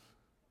not.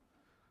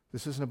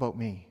 This isn't about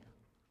me.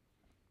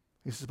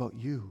 This is about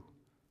you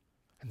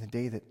and the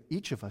day that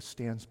each of us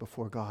stands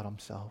before God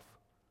himself.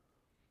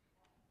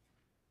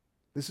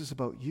 This is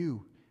about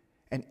you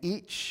and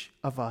each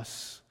of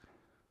us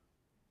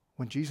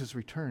when Jesus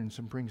returns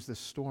and brings this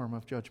storm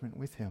of judgment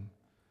with him.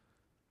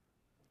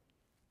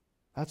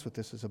 That's what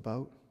this is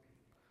about.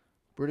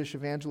 British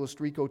evangelist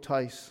Rico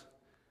Tice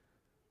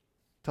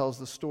tells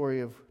the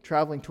story of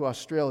traveling to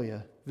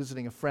Australia,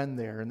 visiting a friend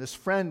there. And this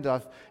friend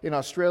in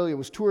Australia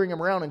was touring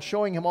him around and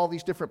showing him all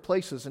these different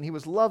places. And he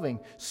was loving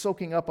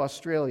soaking up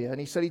Australia. And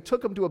he said he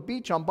took him to a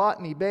beach on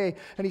Botany Bay.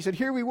 And he said,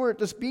 here we were at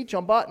this beach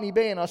on Botany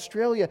Bay in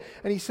Australia.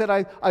 And he said,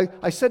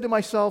 I said to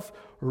myself,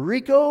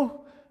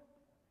 Rico,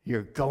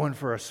 you're going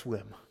for a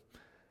swim.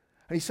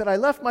 And he said, I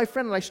left my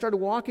friend and I started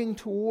walking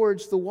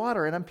towards the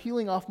water and I'm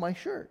peeling off my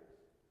shirt.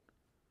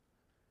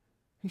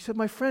 He said,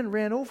 my friend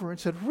ran over and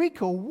said,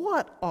 Rico,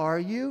 what are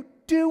you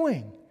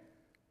doing?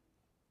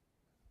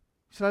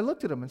 He said, I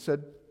looked at him and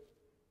said,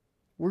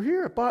 we're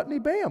here at Botany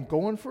Bay. I'm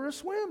going for a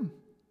swim.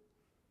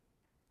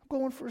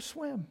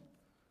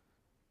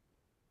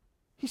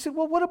 He said,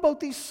 well, what about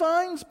these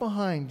signs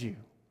behind you?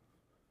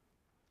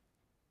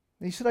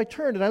 And he said, I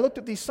turned and I looked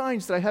at these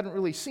signs that I hadn't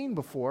really seen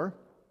before.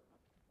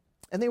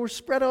 And they were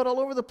spread out all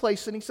over the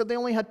place. And he said they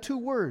only had 2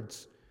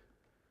 words.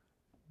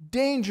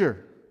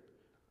 Danger.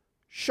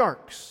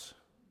 Sharks.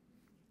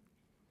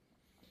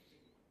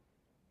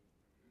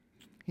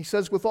 He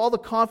says, with all the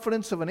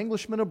confidence of an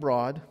Englishman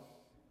abroad,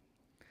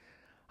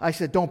 I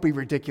said, don't be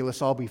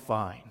ridiculous, I'll be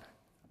fine.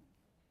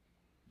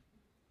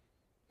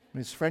 And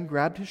his friend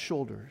grabbed his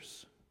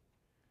shoulders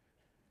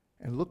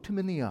and looked him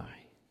in the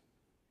eye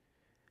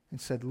and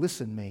said,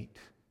 listen, mate,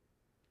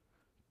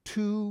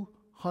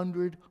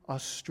 200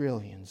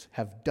 Australians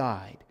have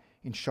died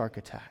in shark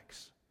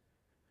attacks.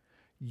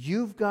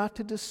 You've got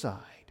to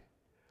decide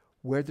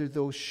whether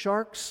those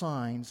shark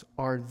signs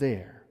are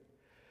there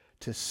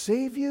to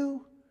save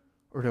you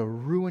or to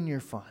ruin your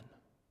fun.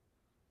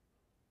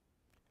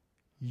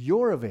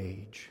 You're of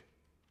age,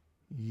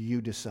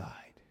 you decide.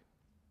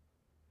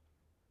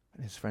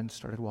 And his friend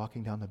started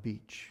walking down the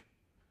beach.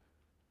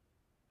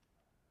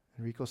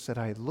 Enrico said,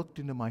 I had looked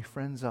into my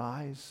friend's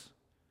eyes.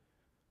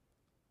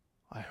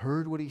 I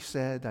heard what he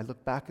said. I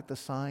looked back at the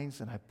signs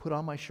and I put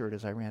on my shirt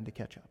as I ran to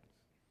catch up.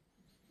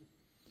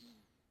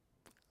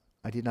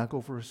 I did not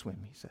go for a swim,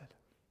 he said.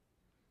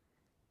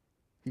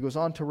 He goes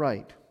on to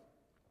write,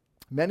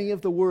 many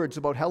of the words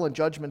about hell and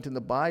judgment in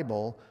the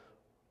Bible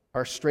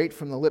are straight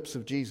from the lips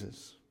of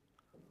Jesus.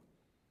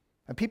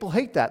 And people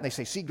hate that and they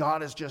say, see,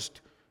 God is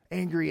just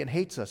angry and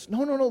hates us.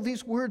 No.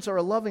 These words are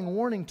a loving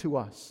warning to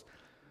us.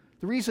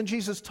 The reason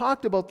Jesus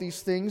talked about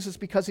these things is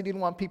because he didn't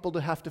want people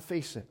to have to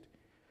face it.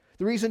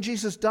 The reason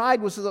Jesus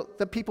died was so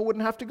that people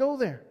wouldn't have to go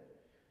there.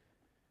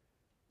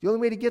 The only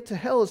way to get to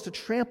hell is to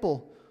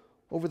trample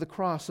over the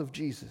cross of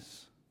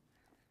Jesus.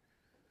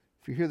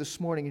 If you're here this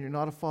morning and you're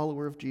not a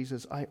follower of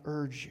Jesus, I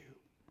urge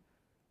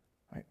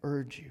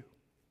you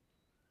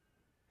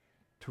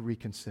to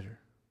reconsider.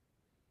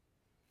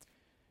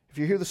 If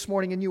you're here this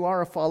morning and you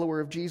are a follower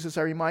of Jesus,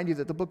 I remind you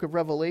that the book of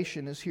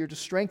Revelation is here to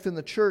strengthen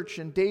the church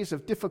in days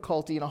of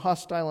difficulty in a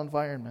hostile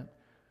environment.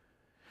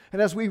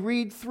 And as we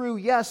read through,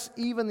 yes,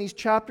 even these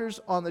chapters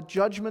on the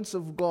judgments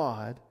of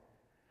God,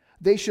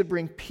 they should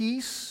bring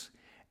peace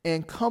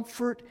and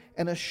comfort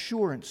and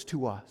assurance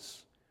to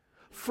us.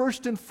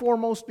 First and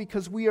foremost,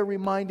 because we are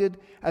reminded,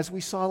 as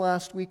we saw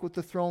last week with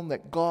the throne,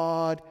 that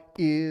God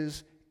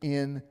is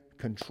in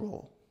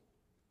control.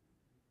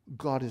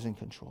 God is in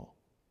control.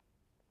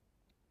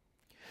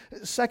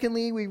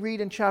 Secondly, we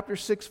read in chapter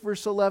 6,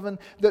 verse 11,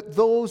 that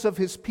those of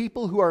his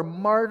people who are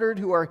martyred,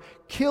 who are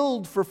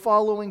killed for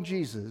following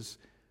Jesus,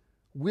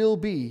 will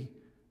be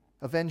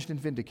avenged and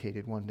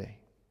vindicated one day.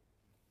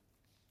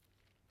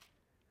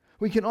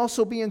 We can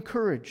also be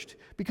encouraged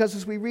because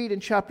as we read in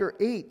chapter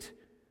 8,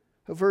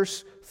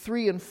 verse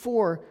 3 and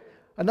 4,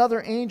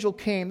 another angel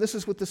came. This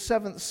is with the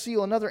 7th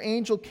seal. Another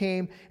angel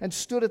came and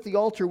stood at the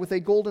altar with a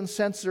golden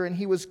censer, and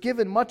he was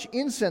given much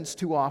incense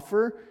to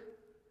offer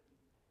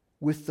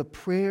with the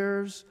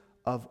prayers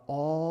of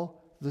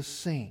all the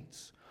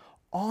saints.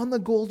 on the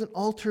golden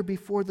altar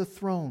before the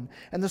throne.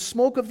 And the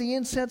smoke of the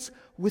incense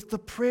with the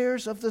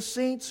prayers of the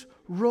saints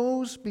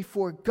rose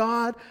before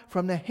God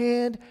from the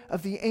hand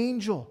of the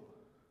angel.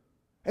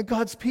 And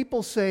God's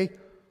people say,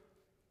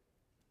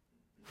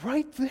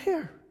 right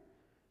there,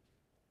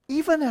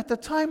 even at the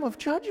time of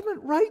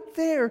judgment, right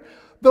there,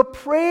 the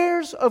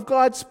prayers of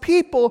God's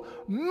people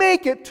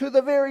make it to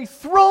the very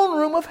throne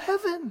room of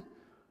heaven.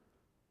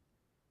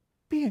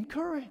 Be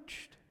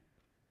encouraged.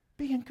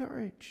 Be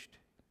encouraged.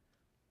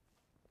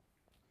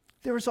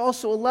 There is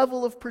also a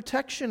level of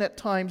protection at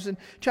times. In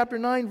chapter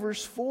 9,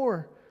 verse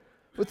 4,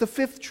 with the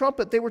fifth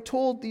trumpet, they were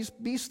told, these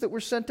beasts that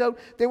were sent out,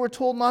 they were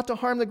told not to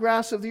harm the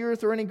grass of the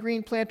earth or any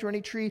green plant or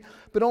any tree,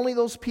 but only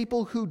those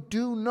people who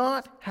do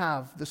not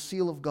have the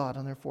seal of God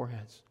on their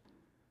foreheads.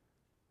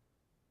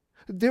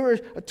 There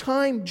is a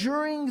time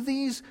during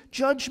these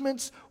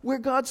judgments where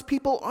God's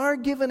people are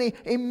given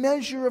a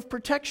measure of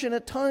protection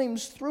at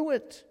times through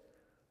it.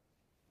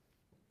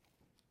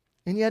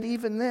 And yet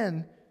even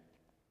then,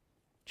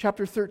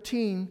 chapter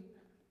 13,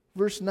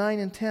 verse 9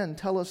 and 10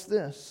 tell us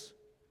this.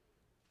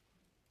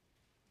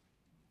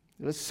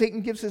 As Satan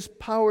gives his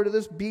power to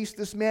this beast,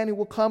 this man who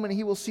will come and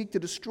he will seek to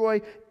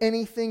destroy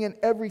anything and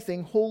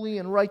everything holy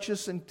and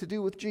righteous and to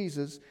do with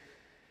Jesus.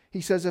 He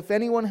says, if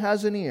anyone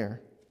has an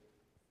ear.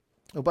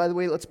 Oh, by the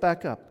way, let's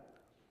back up.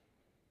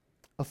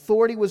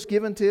 Authority was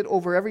given to it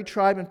over every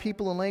tribe and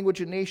people and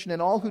language and nation,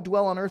 and all who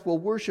dwell on earth will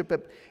worship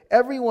it.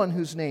 Everyone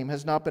whose name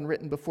has not been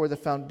written before the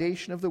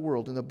foundation of the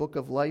world in the book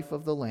of life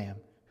of the Lamb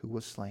who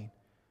was slain.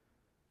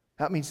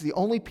 That means the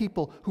only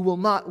people who will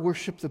not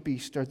worship the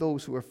beast are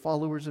those who are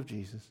followers of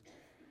Jesus.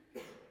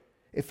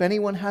 If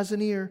anyone has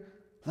an ear,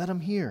 let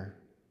him hear.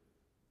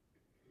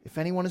 If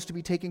anyone is to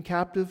be taken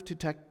captive,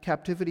 to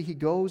captivity he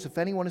goes. If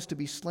anyone is to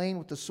be slain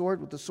with the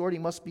sword he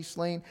must be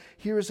slain.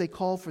 Here is a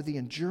call for the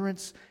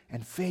endurance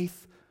and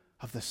faith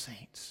of the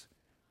saints.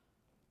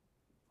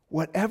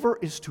 Whatever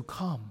is to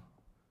come,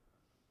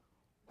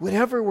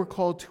 whatever we're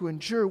called to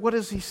endure, what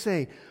does he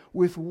say?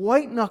 With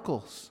white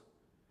knuckles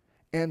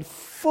and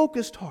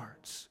focused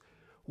hearts,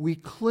 we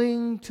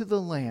cling to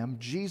the Lamb,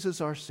 Jesus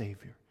our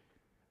Savior.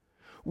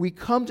 We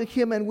come to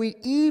him, and we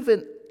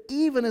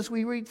even as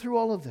we read through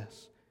all of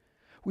this,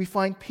 we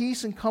find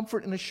peace and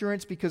comfort and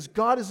assurance because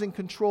God is in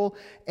control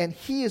and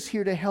he is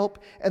here to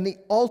help, and the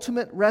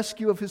ultimate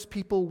rescue of his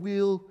people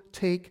will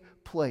take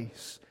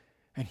place,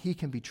 and he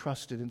can be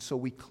trusted. And so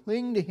we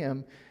cling to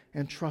him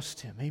and trust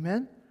him.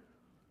 Amen?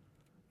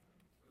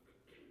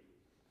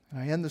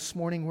 And I end this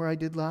morning where I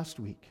did last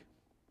week,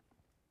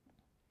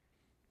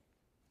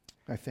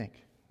 I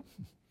think.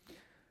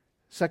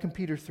 2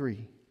 Peter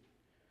 3.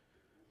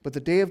 But the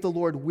day of the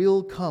Lord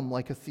will come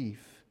like a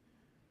thief.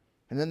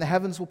 And then the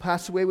heavens will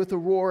pass away with a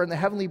roar, and the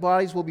heavenly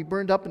bodies will be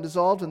burned up and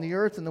dissolved, and the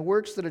earth and the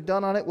works that are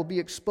done on it will be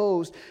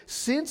exposed.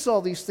 Since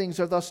all these things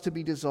are thus to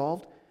be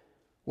dissolved,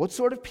 what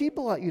sort of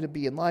people ought you to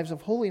be in lives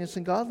of holiness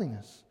and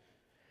godliness,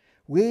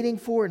 waiting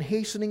for and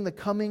hastening the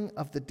coming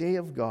of the day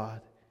of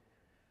God,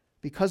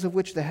 because of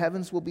which the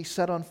heavens will be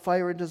set on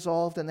fire and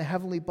dissolved, and the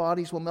heavenly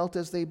bodies will melt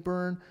as they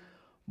burn?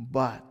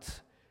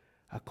 But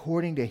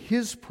according to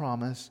his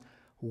promise,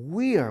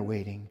 we are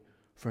waiting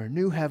for a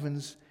new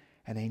heavens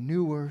and a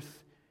new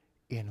earth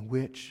in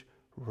which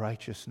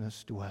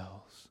righteousness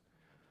dwells.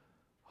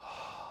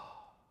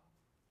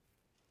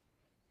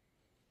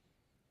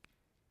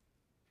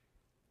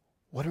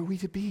 What are we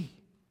to be?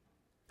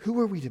 Who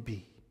are we to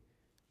be?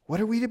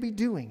 What are we to be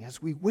doing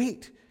as we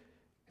wait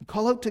and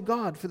call out to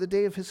God for the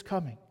day of his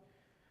coming?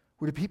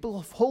 We're to people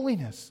of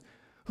holiness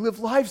who live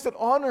lives that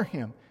honor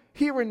him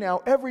here and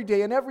now, every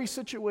day, in every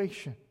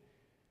situation.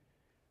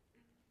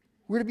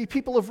 We're to be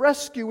people of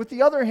rescue, with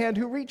the other hand,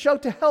 who reach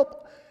out to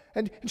help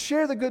and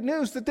share the good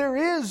news that there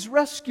is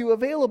rescue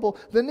available.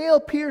 The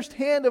nail-pierced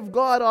hand of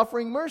God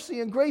offering mercy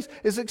and grace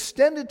is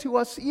extended to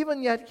us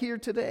even yet here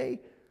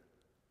today.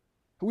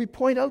 We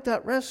point out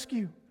that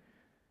rescue.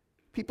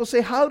 People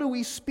say, how do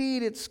we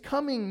speed its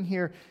coming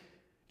here?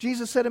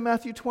 Jesus said in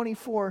Matthew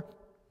 24,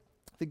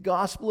 the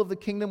gospel of the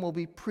kingdom will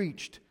be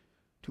preached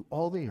to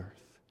all the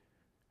earth,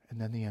 and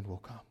then the end will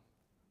come.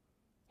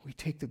 We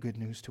take the good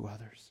news to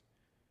others.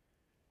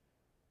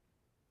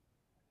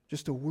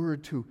 Just a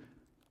word to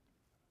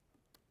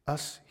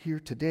us here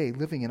today,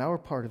 living in our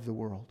part of the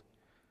world.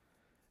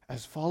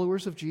 As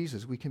followers of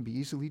Jesus, we can be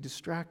easily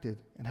distracted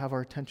and have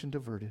our attention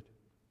diverted.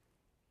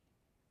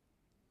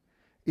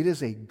 It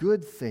is a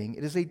good thing,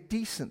 it is a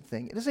decent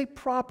thing, it is a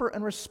proper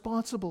and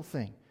responsible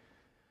thing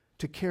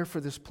to care for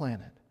this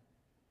planet,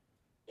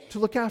 to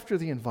look after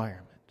the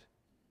environment.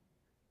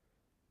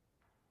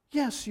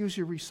 Yes, use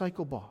your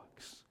recycle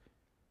box.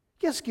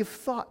 Yes, give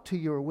thought to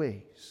your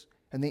ways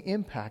and the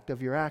impact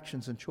of your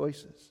actions and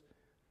choices.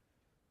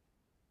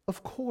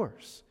 Of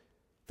course,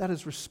 that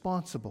is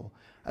responsible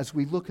as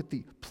we look at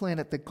the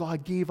planet that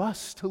God gave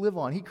us to live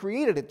on. He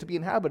created it to be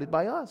inhabited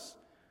by us.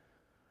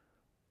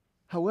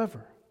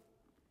 However,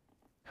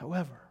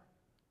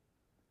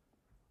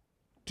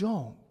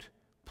 don't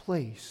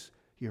place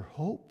your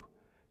hope,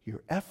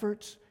 your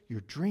efforts,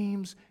 your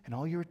dreams, and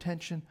all your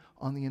attention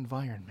on the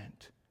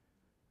environment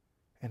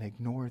and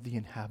ignore the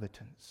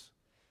inhabitants.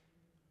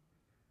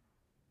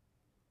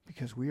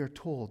 Because we are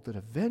told that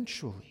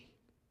eventually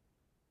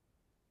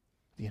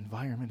the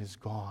environment is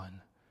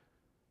gone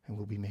and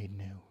will be made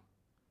new.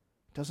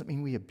 It doesn't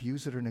mean we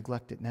abuse it or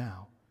neglect it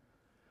now,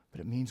 but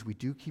it means we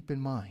do keep in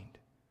mind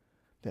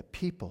that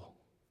people,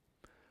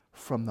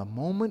 from the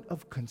moment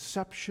of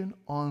conception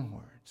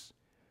onwards,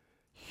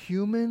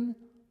 human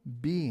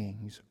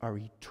beings are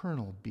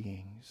eternal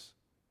beings.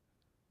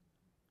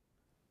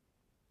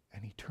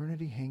 And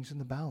eternity hangs in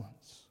the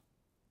balance.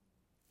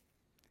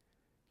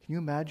 Can you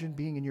imagine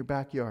being in your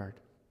backyard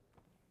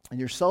and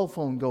your cell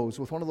phone goes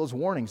with one of those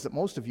warnings that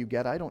most of you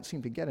get? I don't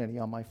seem to get any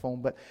on my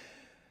phone, but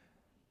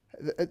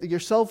your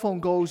cell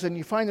phone goes and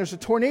you find there's a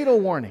tornado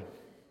warning.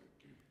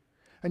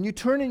 And you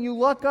turn and you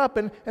look up,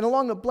 and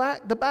along the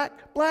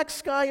black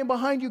sky and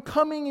behind you,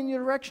 coming in the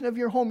direction of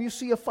your home, you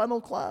see a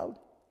funnel cloud.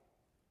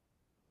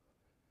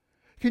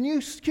 Can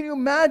you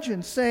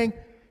imagine saying,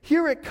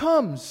 "Here it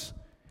comes,"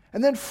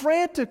 and then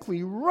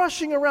frantically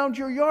rushing around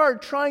your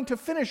yard trying to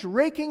finish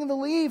raking the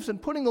leaves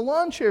and putting the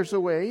lawn chairs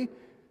away,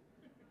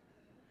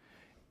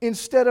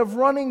 instead of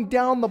running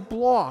down the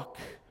block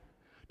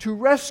to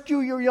rescue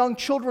your young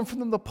children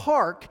from the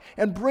park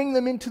and bring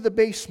them into the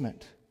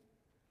basement?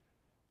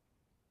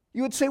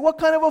 You would say, what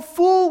kind of a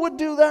fool would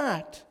do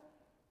that?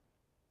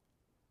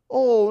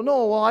 Oh,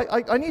 no, well,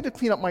 I need to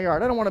clean up my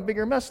yard. I don't want a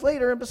bigger mess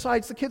later, and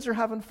besides, the kids are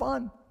having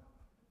fun.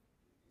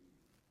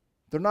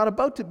 They're not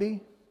about to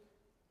be.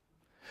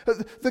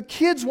 The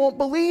kids won't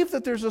believe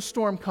that there's a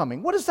storm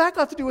coming. What does that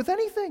got to do with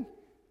anything?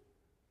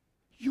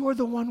 You're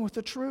the one with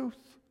the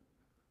truth.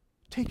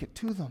 Take it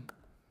to them.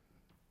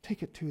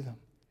 Take it to them.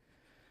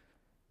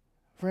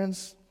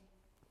 Friends,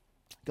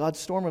 God's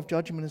storm of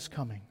judgment is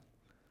coming.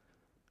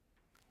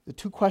 The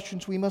two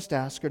questions we must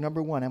ask are,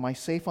 number one, am I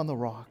safe on the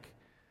rock?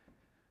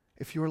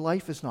 If your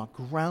life is not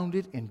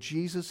grounded in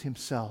Jesus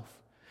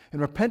Himself, in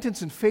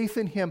repentance and faith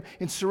in Him,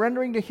 in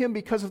surrendering to Him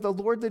because of the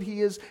Lord that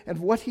He is and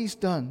what He's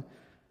done,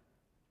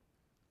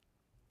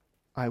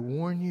 I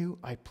warn you,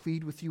 I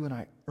plead with you, and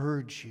I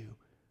urge you,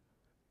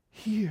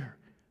 here,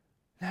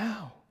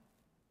 now,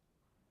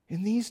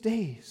 in these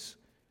days,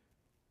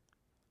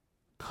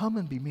 come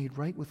and be made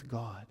right with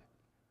God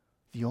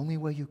the only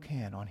way you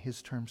can on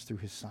His terms through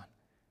His Son.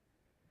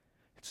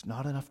 It's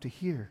not enough to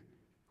hear,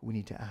 we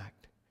need to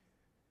act.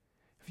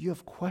 If you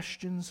have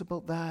questions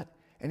about that,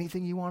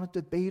 anything you want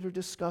to debate or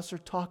discuss or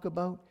talk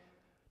about,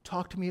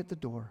 talk to me at the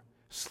door.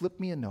 Slip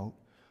me a note.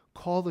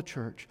 Call the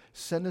church.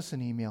 Send us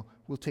an email.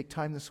 We'll take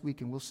time this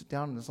week and we'll sit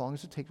down, and as long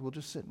as it takes, we'll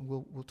just sit and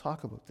we'll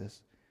talk about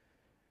this.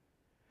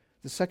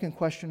 The second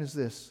question is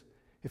this.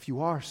 If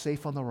you are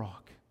safe on the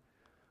rock,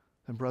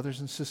 then brothers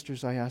and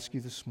sisters, I ask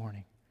you this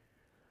morning,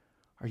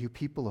 are you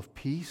people of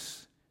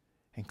peace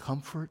and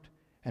comfort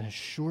and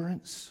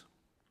assurance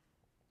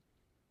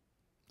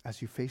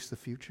as you face the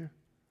future?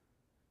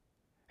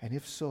 And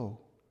if so,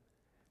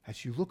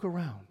 as you look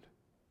around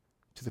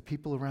to the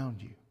people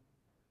around you,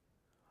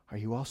 are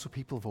you also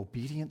people of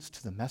obedience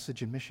to the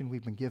message and mission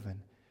we've been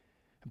given,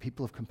 and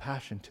people of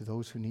compassion to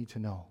those who need to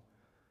know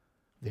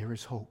there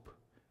is hope,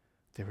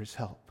 there is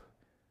help,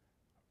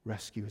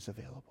 rescue is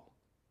available?